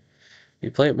if you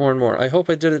play it more and more. I hope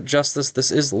I did it justice.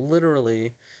 This is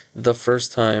literally the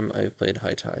first time I've played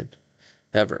High Tide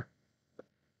ever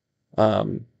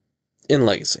in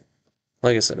Legacy.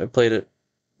 Like I said, I played it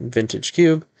in Vintage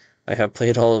Cube. I have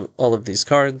played all of these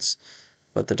cards,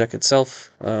 but the deck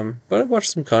itself. But I've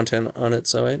watched some content on it,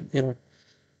 so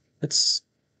it's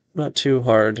not too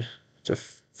hard to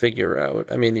figure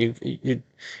out. I mean,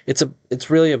 it's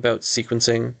really about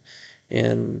sequencing,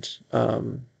 and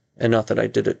not that I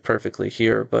did it perfectly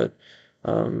here, but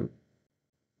about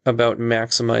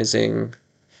maximizing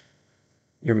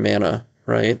your mana,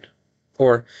 right?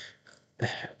 Or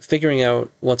figuring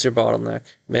out what's your bottleneck,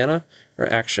 mana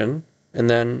or action, and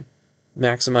then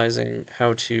maximizing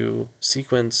how to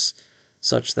sequence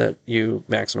such that you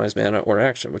maximize mana or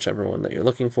action, whichever one that you're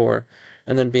looking for,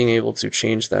 and then being able to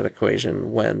change that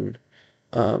equation when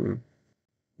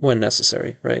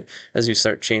necessary, right? As you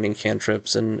start chaining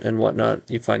cantrips and whatnot,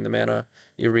 you find the mana,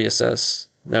 you reassess.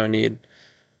 Now I need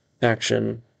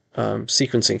action,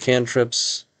 sequencing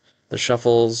cantrips, the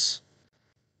shuffles.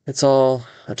 It's all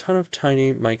a ton of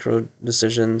tiny micro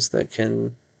decisions that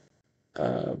can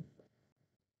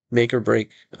make or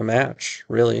break a match,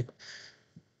 really.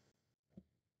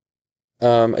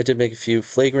 I did make a few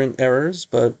flagrant errors,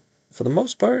 but for the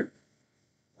most part,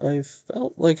 I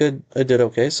felt like I did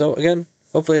okay. So again,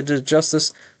 hopefully I did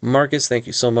justice. Marcus, thank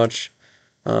you so much.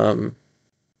 I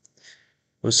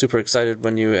was super excited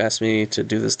when you asked me to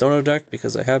do this dono deck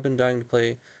because I have been dying to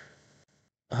play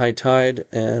High Tide,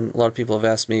 and a lot of people have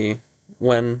asked me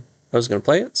when I was going to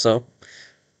play it, so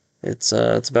it's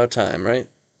about time, right?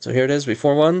 So here it is, we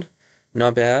 4-1.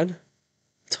 Not bad.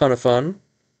 Ton of fun.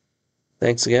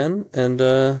 Thanks again, and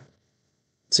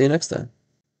see you next time.